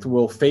we picked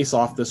will face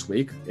off this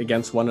week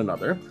against one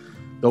another.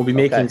 They'll be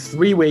making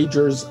 3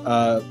 wagers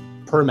per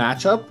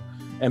matchup.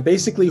 And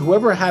basically,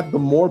 whoever had the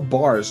more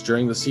bars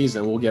during the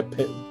season will get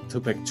to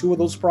pick 2 of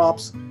those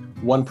props.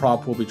 1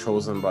 prop will be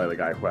chosen by the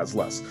guy who has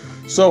less.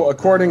 So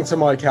according to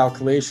my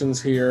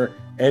calculations here,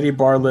 Eddie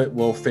Bartlett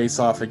will face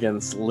off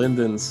against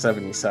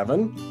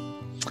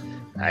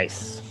Lyndons77.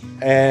 Nice.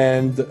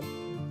 And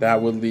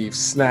that would leave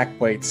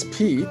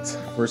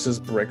SnackBitesPete versus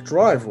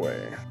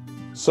BrickDriveway.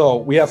 So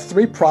we have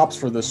 3 props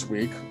for this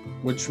week,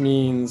 which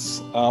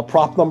means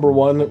prop number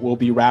 1 will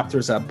be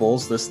Raptors at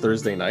Bulls this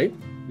Thursday night.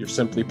 You're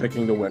simply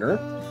picking the winner.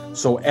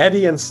 So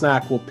Eddie and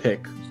Snack will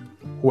pick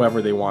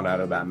whoever they want out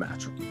of that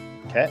matchup.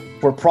 Okay.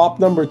 For prop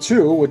number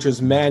 2, which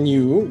is Man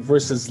U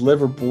versus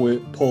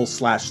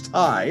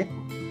Liverpool/tie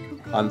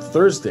on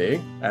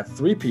Thursday at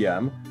 3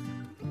 p.m.,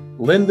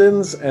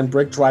 Lyndons and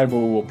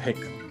BrickDriveway will pick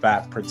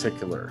that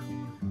particular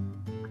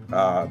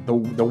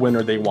the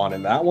winner they want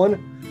in that one.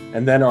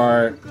 And then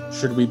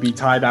should we be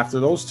tied after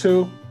those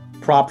 2?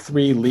 Prop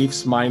 3,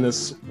 Leafs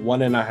minus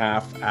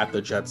 1.5 at the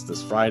Jets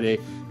this Friday.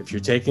 If you're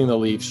taking the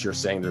Leafs, you're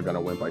saying they're going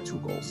to win by 2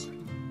 goals.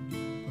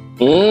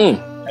 And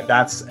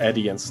that's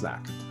Eddie and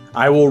Snack.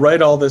 I will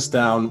write all this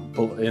down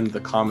in the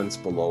comments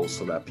below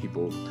so that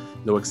people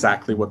know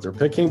exactly what they're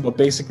picking. But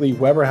basically,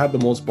 whoever had the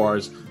most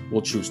bars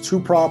will choose 2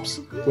 props.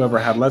 Whoever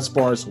had less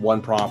bars,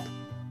 1 prop.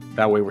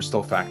 That way, we're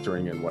still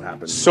factoring in what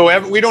happens. So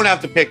we don't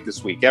have to pick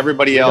this week.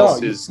 Everybody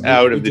else is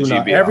out of the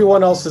GBL.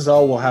 Everyone else is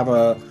out. We'll have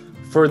a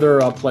further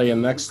play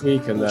in next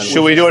week, and then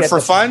should we do it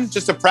for fun?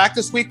 Just a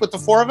practice week with the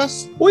 4 of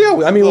us? Well,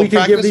 yeah. I mean, we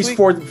can give these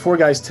four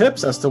guys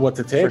tips as to what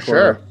to take. For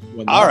sure.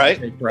 All right.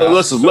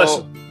 Listen.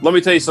 Let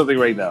me tell you something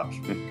right now.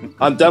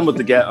 I'm done with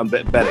I'm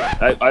betting.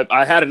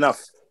 I had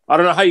enough. I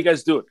don't know how you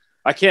guys do it.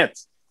 I can't.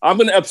 I'm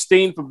going to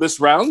abstain from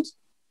this round,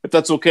 if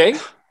that's okay.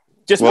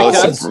 Just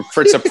because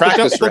it's a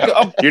practice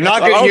round. You're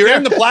not. You're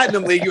in the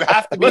Platinum League. You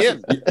have to be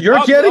in.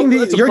 You're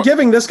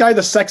giving this guy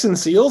the sex and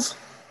seals.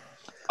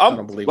 I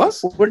don't believe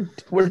this. We're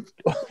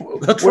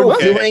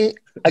doing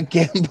a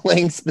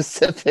gambling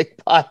specific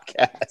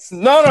podcast.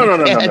 No.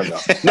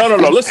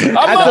 Listen,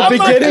 at the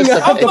beginning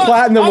of the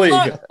Platinum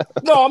League.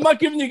 I'm not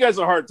giving you guys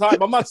a hard time.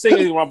 I'm not saying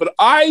anything wrong, but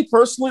I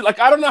personally,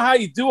 I don't know how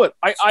you do it.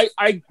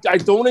 I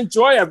don't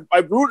enjoy it. I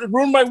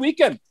ruined my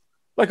weekend.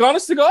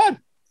 Honest to God,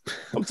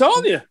 I'm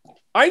telling you,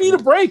 I need a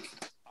break.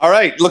 All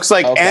right, looks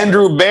like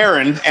Andrew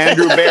Barron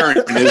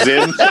is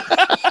in.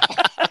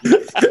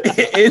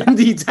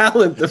 Indie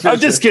talent division. I'm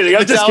just kidding.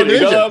 I'm in.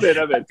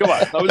 Come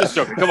on. I'm just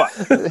joking. Come on.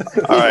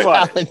 All right.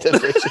 Talent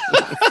division.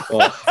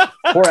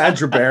 Poor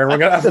Andrew Barron. We're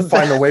going to have to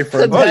find a way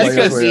for him.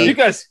 You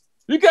guys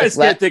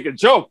can't take a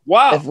joke.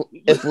 Wow.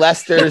 If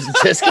Lester's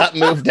just got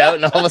moved out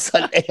and all of a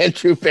sudden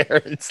Andrew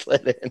Barron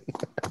slid in.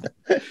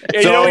 Yeah,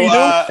 you know what you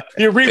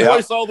do? You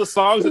revoice all the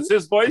songs. It's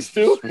his voice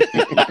too.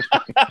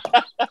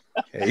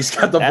 Yeah, he's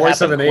got the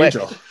voice of an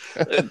angel.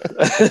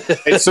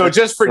 So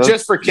just for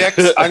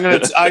kicks, I'm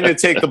gonna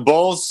take the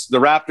Bulls. The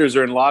Raptors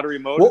are in lottery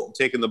mode. I'm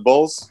taking the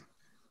Bulls.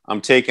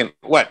 I'm taking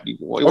what?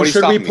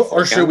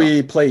 Should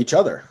we play each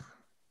other,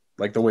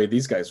 like the way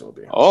these guys will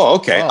be? Oh,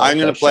 okay. I'm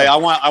gonna play. I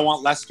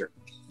want Leicester.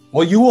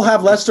 Well, you will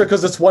have Leicester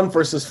because it's 1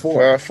 versus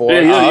 4.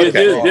 Yeah,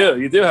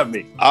 you do have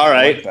me. All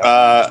right.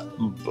 Are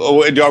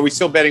we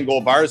still betting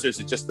goal bars, or is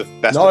it just the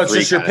best? No, it's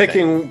just you're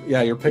picking.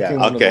 Yeah, you're picking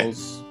one of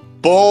those.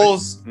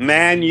 Bulls,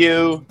 Man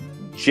U,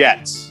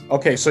 Jets.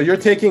 Okay, so you're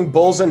taking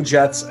Bulls and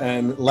Jets,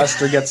 and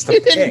Leicester gets to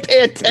pick. You didn't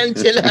pay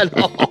attention at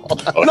all.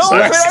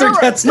 Leicester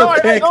gets to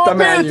pick the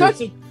Man U.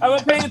 I'm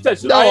not paying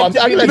attention. No, I'm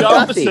talking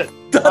about Duffy.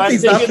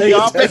 Duffy's not paying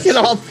attention. Picking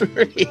all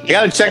 3. You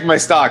gotta check my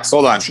stocks.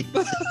 Hold on.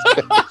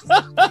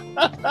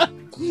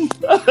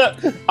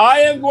 I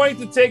am going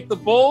to take the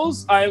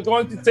Bulls. I am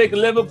going to take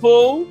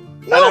Liverpool.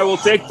 And I will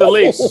take the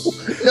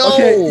Leafs. No.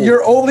 Okay,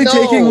 you're only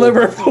taking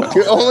Liverpool.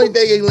 You're only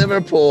taking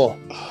Liverpool.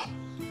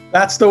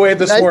 That's the way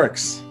this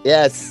works.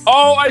 Yes.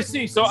 Oh, I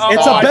see. So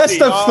it's a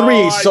best of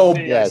 3. So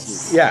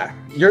yes, yeah,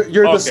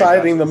 you're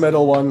deciding the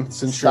middle one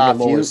since you're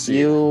the lowest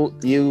seed.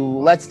 You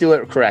let's do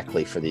it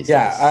correctly for these.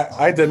 Yeah,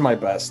 I did my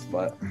best,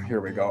 but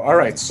here we go. All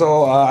right,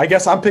 so I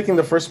guess I'm picking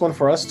the first one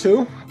for us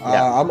too.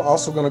 I'm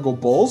also gonna go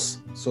Bulls.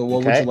 So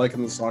what would you like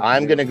in the soccer?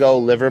 I'm gonna go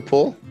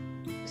Liverpool.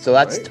 So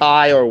that's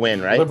tie or win,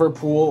 right?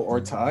 Liverpool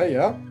or tie,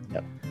 yeah.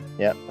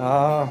 Yep.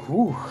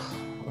 Well,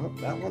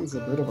 that one's a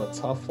bit of a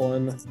tough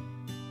one.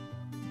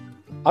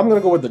 I'm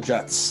going to go with the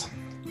Jets.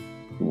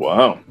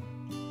 Wow.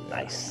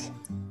 Nice.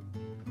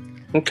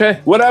 Okay.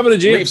 What happened to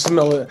James?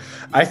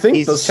 I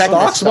think the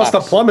stocks must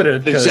have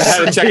plummeted because he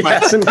hasn't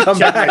come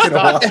back in a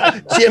while.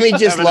 Jimmy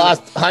just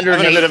lost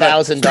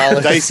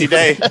 $108,000. Dicey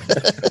day.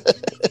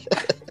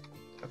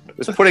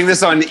 Just putting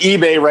this on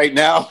eBay right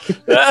now.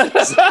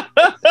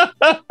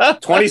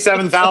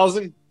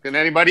 27,000. Can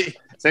anybody?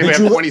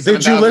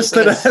 Did you list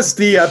it as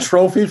the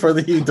trophy for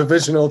the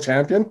divisional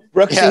champion?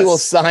 Brooksy will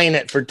sign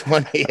it for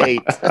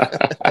 28.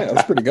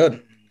 That's pretty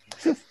good.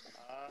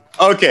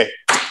 Okay,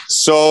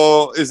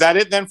 so is that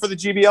it then for the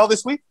GBL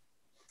this week?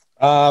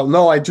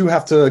 No, I do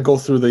have to go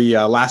through the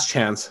last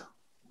chance.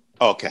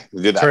 Okay,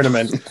 we'll do that.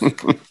 Tournament.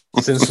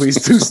 Since we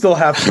do still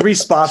have 3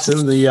 spots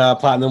in the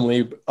Platinum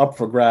League up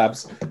for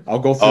grabs, I'll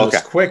go through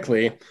this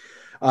quickly.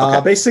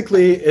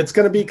 Basically, it's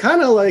going to be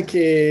kind of like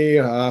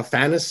a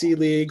fantasy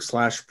league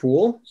 /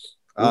 pool.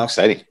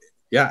 Exciting.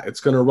 Yeah, it's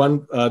going to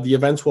run. The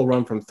events will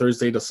run from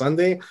Thursday to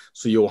Sunday,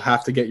 so you'll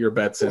have to get your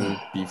bets in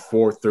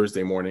before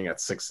Thursday morning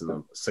at 6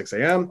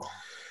 a.m.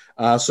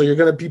 So you're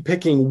going to be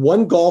picking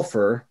one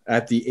golfer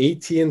at the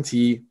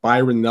A&T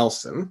Byron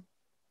Nelson.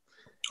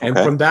 And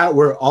from that,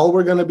 all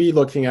we're going to be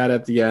looking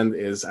at the end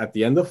is at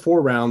the end of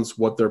 4 rounds,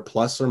 what their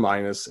plus or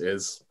minus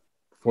is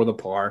for the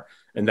par,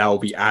 and that will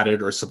be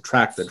added or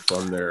subtracted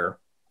from their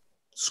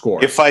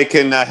score. If I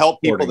can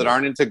help people that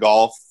aren't into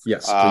golf,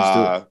 yes,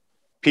 please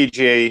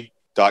do.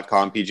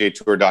 PGA.com,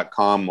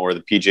 PGAtour.com, or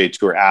the PGA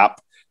Tour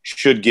app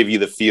should give you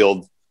the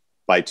field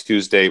by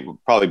Tuesday,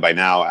 probably by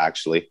now,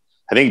 actually.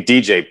 I think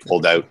DJ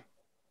pulled out,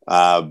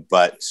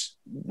 but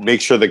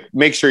make sure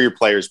your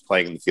player's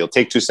playing in the field.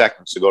 Take 2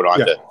 seconds to go on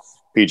to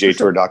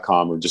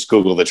PGAtour.com or just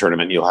Google the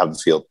tournament and you'll have the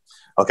field.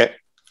 Okay.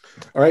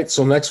 All right.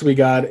 So next we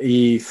got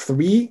a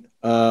 3.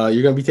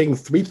 You're going to be taking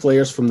 3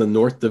 players from the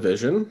North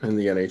Division in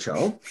the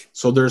NHL.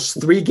 So there's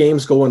 3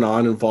 games going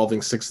on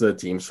involving 6 of the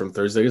teams from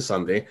Thursday to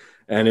Sunday.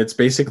 And it's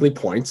basically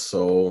points.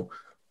 So,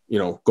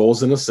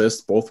 goals and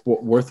assists, both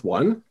worth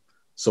 1.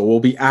 So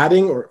we'll be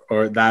adding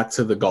or that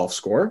to the golf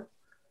score.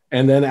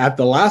 And then at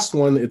the last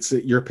one,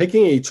 you're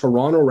picking a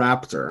Toronto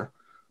Raptor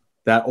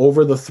that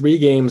over the 3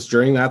 games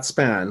during that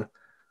span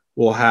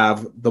will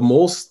have the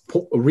most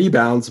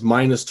rebounds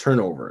minus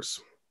turnovers.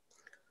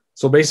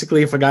 So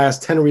basically, if a guy has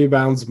 10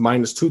 rebounds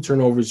minus 2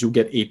 turnovers, you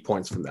get 8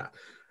 points from that.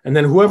 And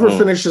then whoever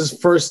finishes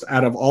first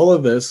out of all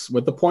of this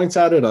with the points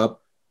added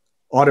up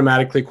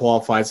automatically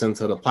qualifies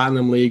into the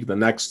Platinum League. The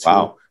next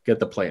 2 get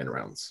the play-in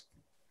rounds.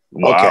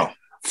 Wow. Okay.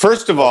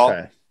 First of all,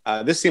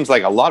 this seems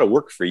like a lot of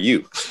work for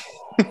you.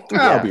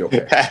 I'll be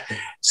okay.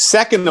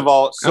 Second of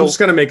all, I'm just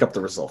going to make up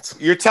the results.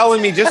 You're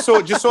telling me just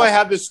so I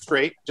have this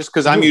straight, just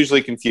because I'm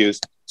usually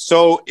confused.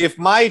 So if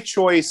my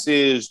choice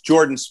is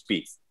Jordan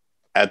Spieth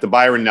at the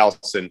Byron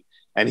Nelson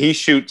and he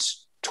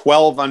shoots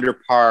 12 under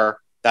par,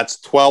 that's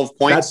 12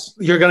 points.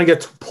 You're going to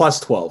get plus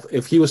 12.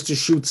 If he was to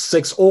shoot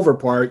 6 over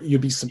par,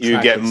 you'd be subtracting.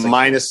 You get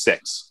minus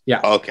 6.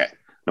 Yeah. Okay.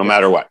 No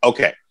matter what.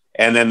 Okay.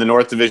 And then the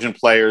North Division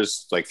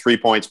players, like 3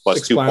 points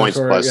plus 2 points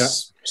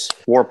plus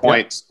 4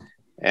 points.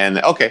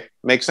 And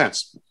makes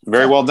sense.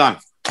 Very well done.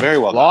 Very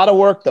well done. A lot of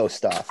work, though,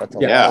 stuff. That's a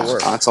lot of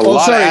work. That's a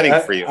lot of adding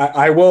for you.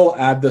 I will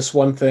add this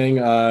one thing.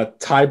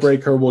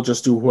 Tiebreaker will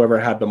just do whoever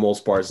had the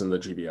most bars in the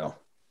GBL.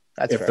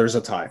 That's if there's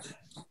a tie.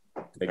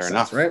 Fair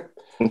enough. Right?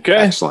 Okay.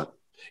 Excellent.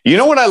 You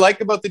know what I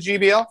like about the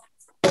GBL?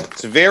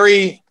 It's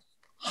very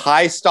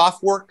high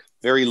Stoff work,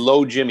 very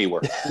low Jimmy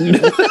work.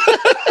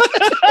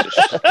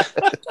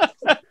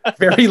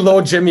 Very low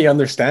Jimmy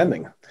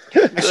understanding.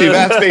 Actually,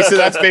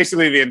 that's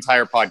basically the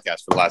entire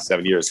podcast for the last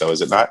 7 years, though,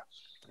 is it not?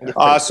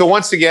 So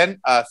once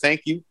again,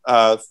 thank you.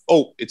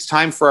 It's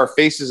time for our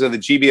Faces of the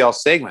GBL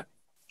segment.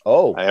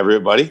 Hi,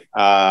 everybody.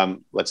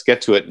 Let's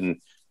get to it and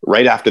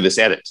right after this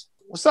edit.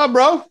 What's up,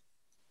 bro?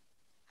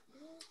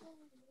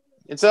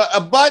 It's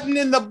a button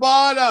in the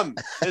bottom.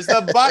 There's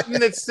the button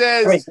that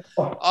says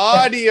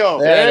audio.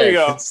 There you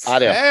go.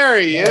 Audio. There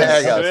he is.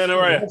 There How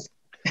are you?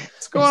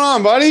 What's going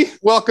on, buddy?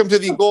 Welcome to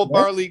the Gold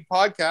Bar League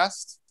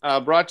podcast,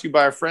 brought to you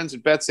by our friends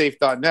at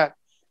betsafe.net.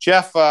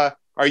 Jeff, are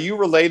you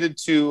related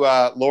to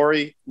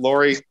Lori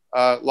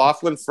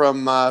Laughlin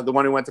from the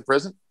one who went to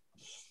prison?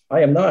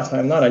 I am not.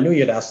 I knew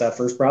you'd ask that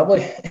first,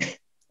 probably.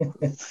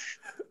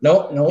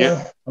 No,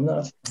 I'm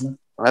not.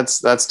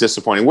 That's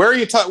disappointing. Where are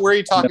you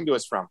talking to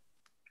us from?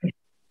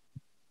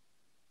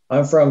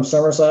 I'm from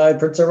Summerside,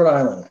 Prince Edward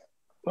Island.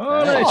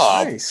 Oh,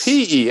 nice.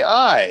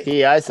 P.E.I.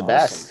 P.E.I. is the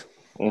best.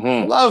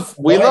 Mm-hmm.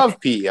 We love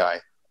P.E.I.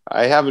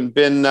 I haven't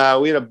been.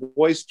 We had a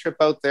boys' trip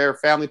out there,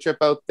 family trip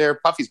out there.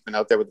 Puffy's been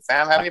out there with the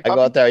family. Haven't you, Puffy? I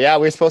go out there. Yeah,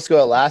 we were supposed to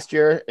go out last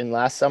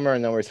summer,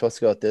 and then we were supposed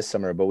to go out this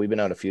summer. But we've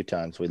been out a few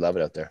times. We love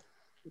it out there.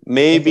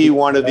 Maybe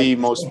one of the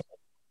most.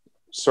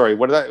 Sorry,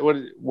 what?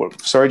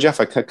 Sorry,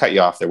 Jeff, I cut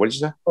you off there. What did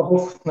you say?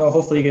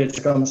 Hopefully you get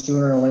to come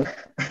sooner or later.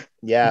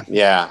 Yeah.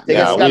 They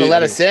just got to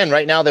let us in.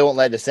 Right now, they won't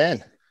let us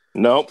in.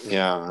 Nope.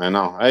 Yeah, I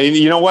know.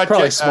 You know what?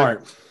 Probably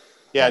smart.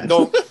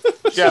 Don't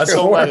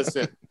let us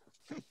in.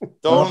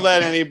 Don't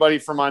let anybody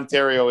from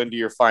Ontario into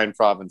your fine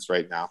province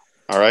right now.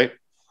 All right.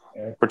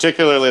 Okay.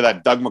 Particularly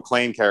that Doug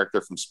McLean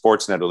character from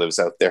Sportsnet who lives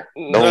out there.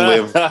 Don't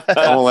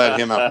let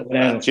him out.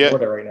 Do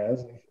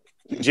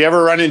you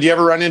ever run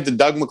into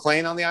Doug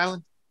McLean on the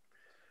island?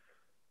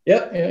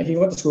 Yeah, he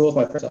went to school with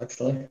my friends,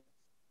 actually.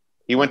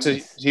 He went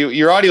to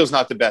your audio's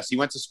not the best. He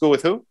went to school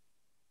with who?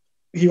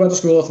 He went to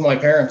school with my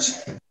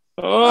parents.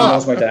 Oh, that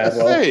was my dad.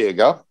 There you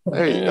go.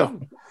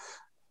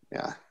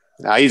 Yeah.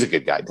 He's a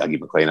good guy, Dougie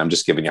McLean. I'm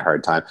just giving you a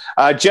hard time.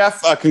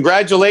 Jeff,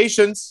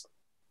 congratulations.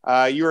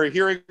 You are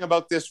hearing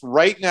about this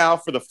right now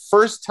for the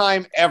first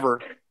time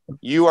ever.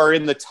 You are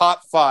in the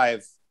top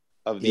 5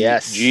 of the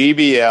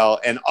GBL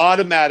and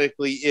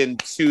automatically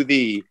into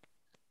the,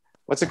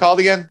 what's it called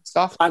again?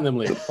 Stop. Platinum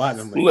League.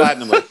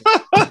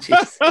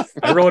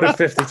 I wrote it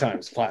 50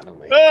 times. Platinum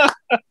League.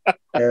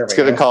 It's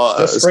going to call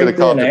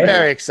it.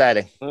 Very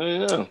exciting.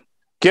 Yeah.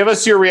 Give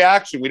us your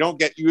reaction. You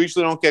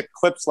usually don't get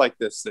clips like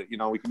this that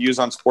we can use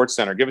on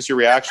SportsCenter. Give us your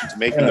reaction to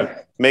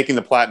making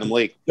the Platinum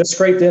League. Just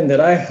scraped in, did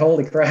I?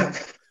 Holy crap!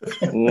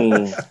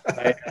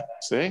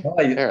 See,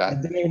 I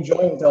didn't even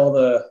join until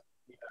the.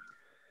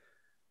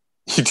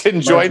 You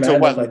didn't join until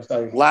what?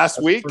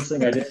 Last week. First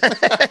thing I did.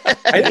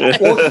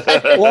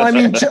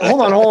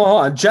 Hold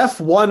on. Jeff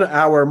won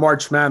our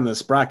March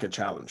Madness bracket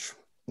challenge.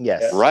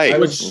 Yes, right.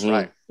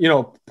 Right.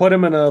 Put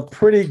him in a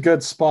pretty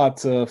good spot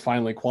to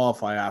finally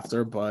qualify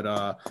after,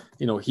 but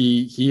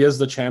he is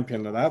the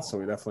champion of that, so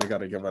we definitely got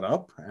to give it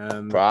up.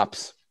 And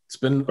props. It's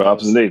been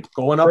indeed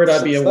going up. Heard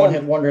I'd be a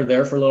one-hit wonder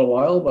there for a little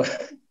while,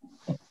 but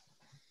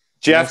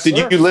Jeff, did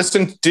you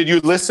listen? Did you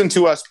listen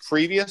to us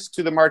previous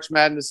to the March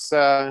Madness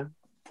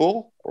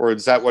pool, or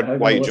is that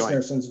why you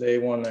joined? Since day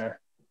one there.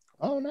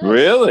 Oh, nice.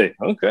 Really?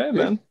 Okay,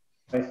 man.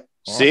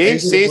 See,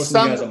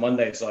 some as a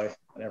Monday, so I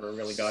never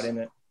really got in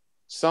it.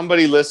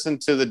 Somebody listened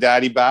to the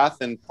daddy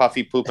bath and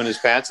Puffy poop in his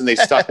pants, and they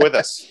stuck with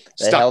us.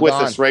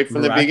 Us right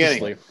from the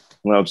beginning.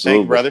 Well, absolutely,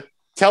 thank you, brother.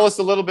 Tell us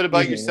a little bit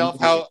about yourself.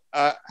 How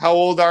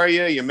old are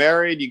you? You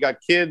married? You got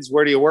kids?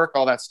 Where do you work?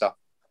 All that stuff.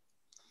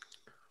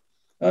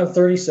 I'm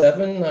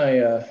 37.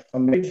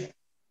 I'm married.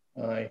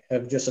 I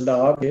have just a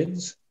dog,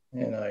 kids,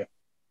 and I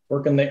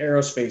work in the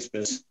aerospace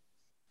business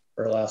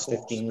for the last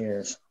 15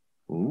 years.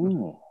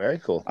 Ooh, very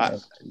cool.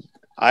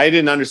 I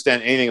didn't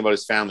understand anything about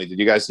his family. Did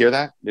you guys hear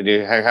that? Did you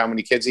hear how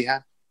many kids he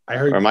had? I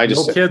heard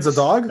kids, a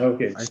dog? No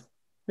kids.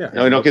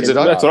 No kids, a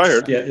dog? That's what I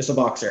heard. Yeah, just a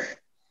boxer.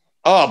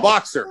 Oh, a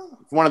boxer.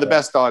 One of the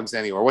best dogs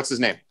anywhere. What's his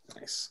name?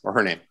 Nice. Or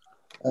her name?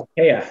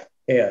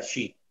 P.E.I,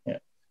 she. Yeah.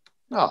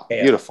 Oh,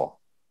 beautiful.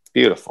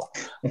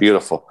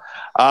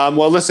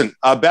 Well, listen,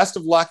 best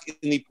of luck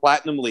in the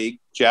Platinum League,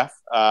 Jeff.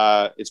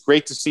 It's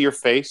great to see your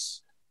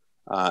face.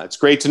 It's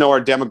great to know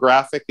our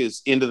demographic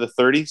is into the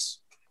 30s.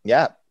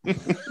 Yeah.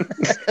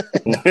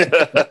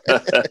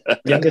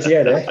 Youngest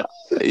yet, eh?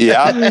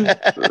 Yeah.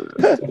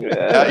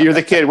 You're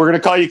the kid. We're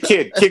going to call you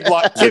Kid. Kid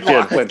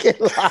Laughlin. Kid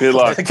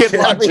Laughlin.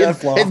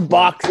 It's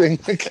boxing.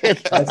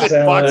 Kid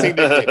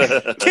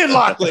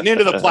Laughlin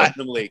into the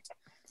Platinum League.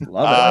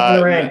 Love it.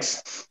 The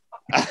ranks.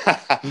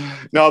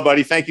 No,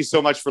 buddy. Thank you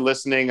so much for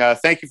listening.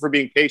 Thank you for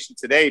being patient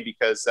today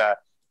because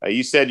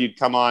you said you'd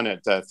come on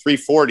at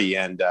 3:40,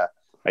 and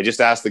I just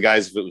asked the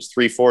guys if it was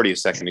 3:40 a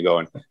second ago,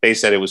 and they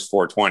said it was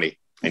 4:20.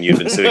 And you've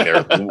been sitting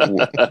there.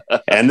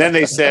 And then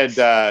they said,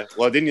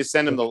 well, didn't you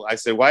send him I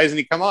said, why hasn't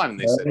he come on? And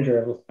they said,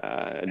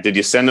 did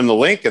you send him the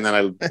link? And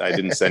then I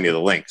didn't send you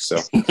the link. So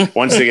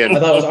once again,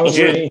 I was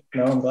ready.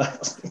 No, I'm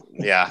glad.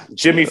 Yeah,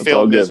 Jimmy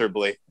failed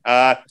miserably.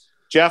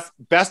 Jeff,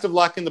 best of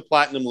luck in the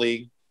Platinum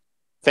League.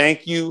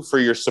 Thank you for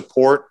your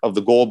support of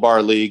the Gold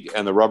Bar League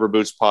and the Rubber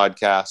Boots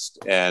podcast.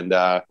 And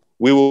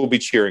we will be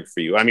cheering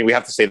for you. I mean, we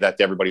have to say that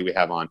to everybody we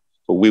have on,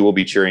 but we will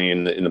be cheering you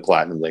in the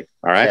Platinum League.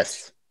 All right?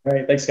 Yes. All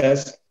right. Thanks,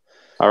 guys.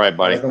 All right,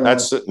 buddy.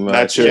 That's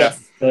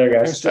Jeff. There,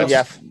 guys.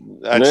 Jeff.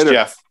 That's Later.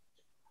 Jeff.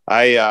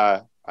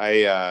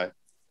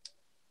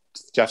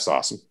 Jeff's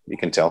awesome. You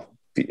can tell.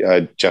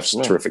 Jeff's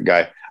a terrific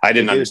guy. I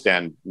didn't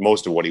understand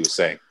most of what he was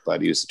saying,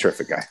 but he was a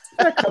terrific guy.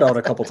 I cut out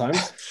a couple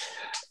times.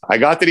 I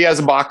got that he has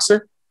a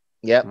boxer.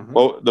 Yep.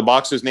 Well, the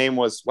boxer's name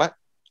was what?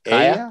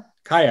 Kaya.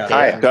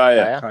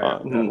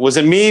 Was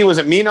it me? Was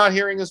it me not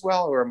hearing as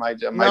well, or am I?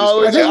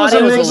 No, I think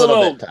it was a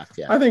little bit tough.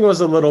 Yeah. I think it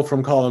was a little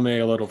from column A,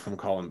 a little from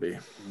column B.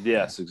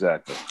 Yes,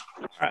 exactly.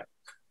 All right.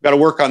 Got to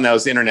work on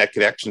those internet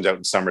connections out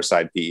in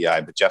Summerside,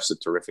 P.E.I. But Jeff's a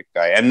terrific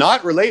guy and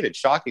not related,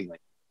 shockingly,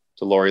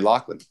 to Lori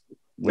Laughlin.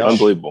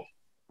 Unbelievable.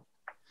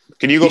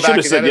 Can you go back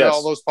and edit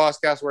all those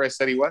podcasts where I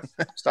said he was?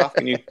 Stop.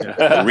 Can you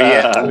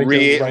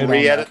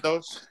re-edit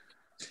those?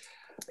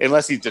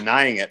 Unless he's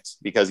denying it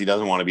because he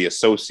doesn't want to be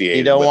associated.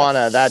 You don't want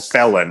to. That's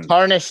felon.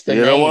 Tarnish the name.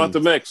 You don't want the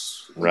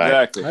mix. Right.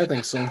 Exactly. I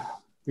think so.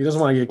 He doesn't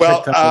want to get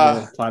kicked out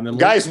of the Platinum League.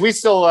 Guys, we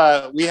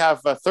still we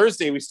have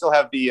Thursday. We still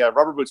have the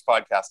Rubber Boots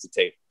podcast to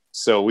tape,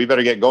 so we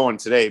better get going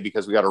today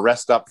because we got to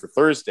rest up for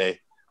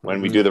Thursday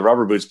when we do the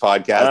Rubber Boots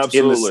podcast.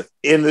 Absolutely.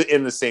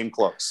 in the same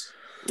clothes.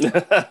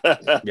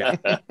 Yeah.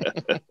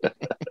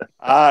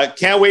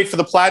 Can't wait for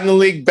the Platinum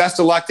League. Best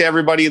of luck to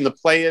everybody in the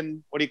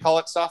play-in. What do you call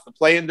it, Stoff? The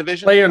play-in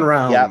division. Play-in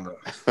round. Yeah.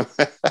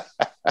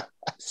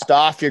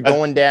 Stoff, you're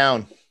going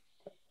down.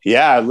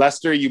 Yeah,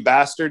 Lester, you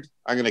bastard!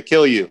 I'm gonna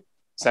kill you.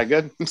 Is that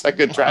good? Is that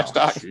good trash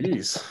talk?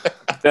 Jeez.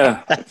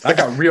 Yeah, that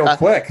got real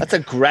quick. That's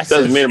aggressive.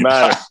 Doesn't mean it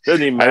matter.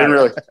 Doesn't even matter.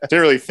 I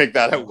didn't really think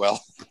that out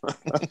well.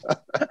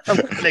 I'm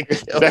gonna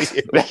kill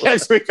you.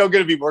 Next week, I'm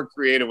going to be more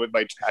creative with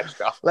my trash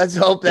talk. Let's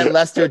hope that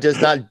Lester does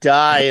not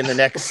die in the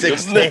next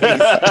 6 days.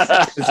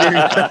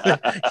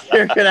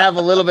 You're gonna have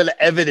a little bit of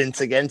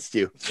evidence against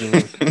you.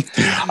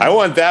 I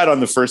want that on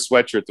the first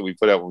sweatshirt that we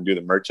put out when we do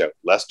the merch out.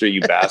 Lester,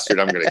 you bastard!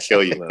 I'm going to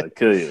kill you.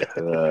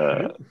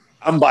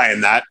 I'm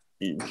buying that.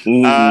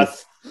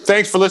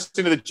 Thanks for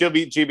listening to the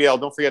GBL.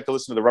 Don't forget to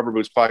listen to the Rubber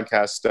Boots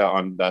podcast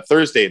on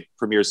Thursday. It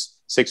premieres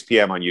 6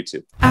 p.m. on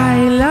YouTube.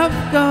 I love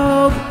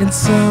gold, and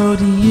so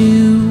do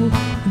you.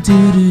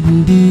 Do do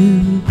do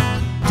do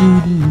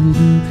do do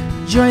do.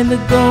 Join the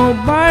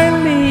Gold Bar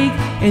League,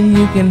 and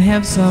you can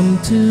have some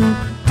too.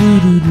 Do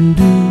do do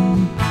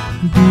do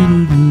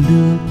do do do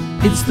do.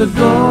 It's the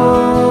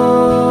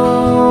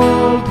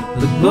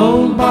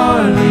Gold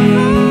Bar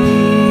League.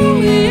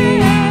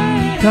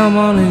 Come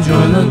on and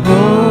join the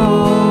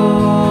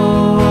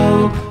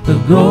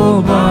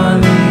Gold Bar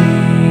League.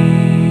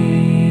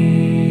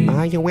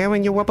 Are you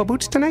wearing your rubber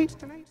boots tonight?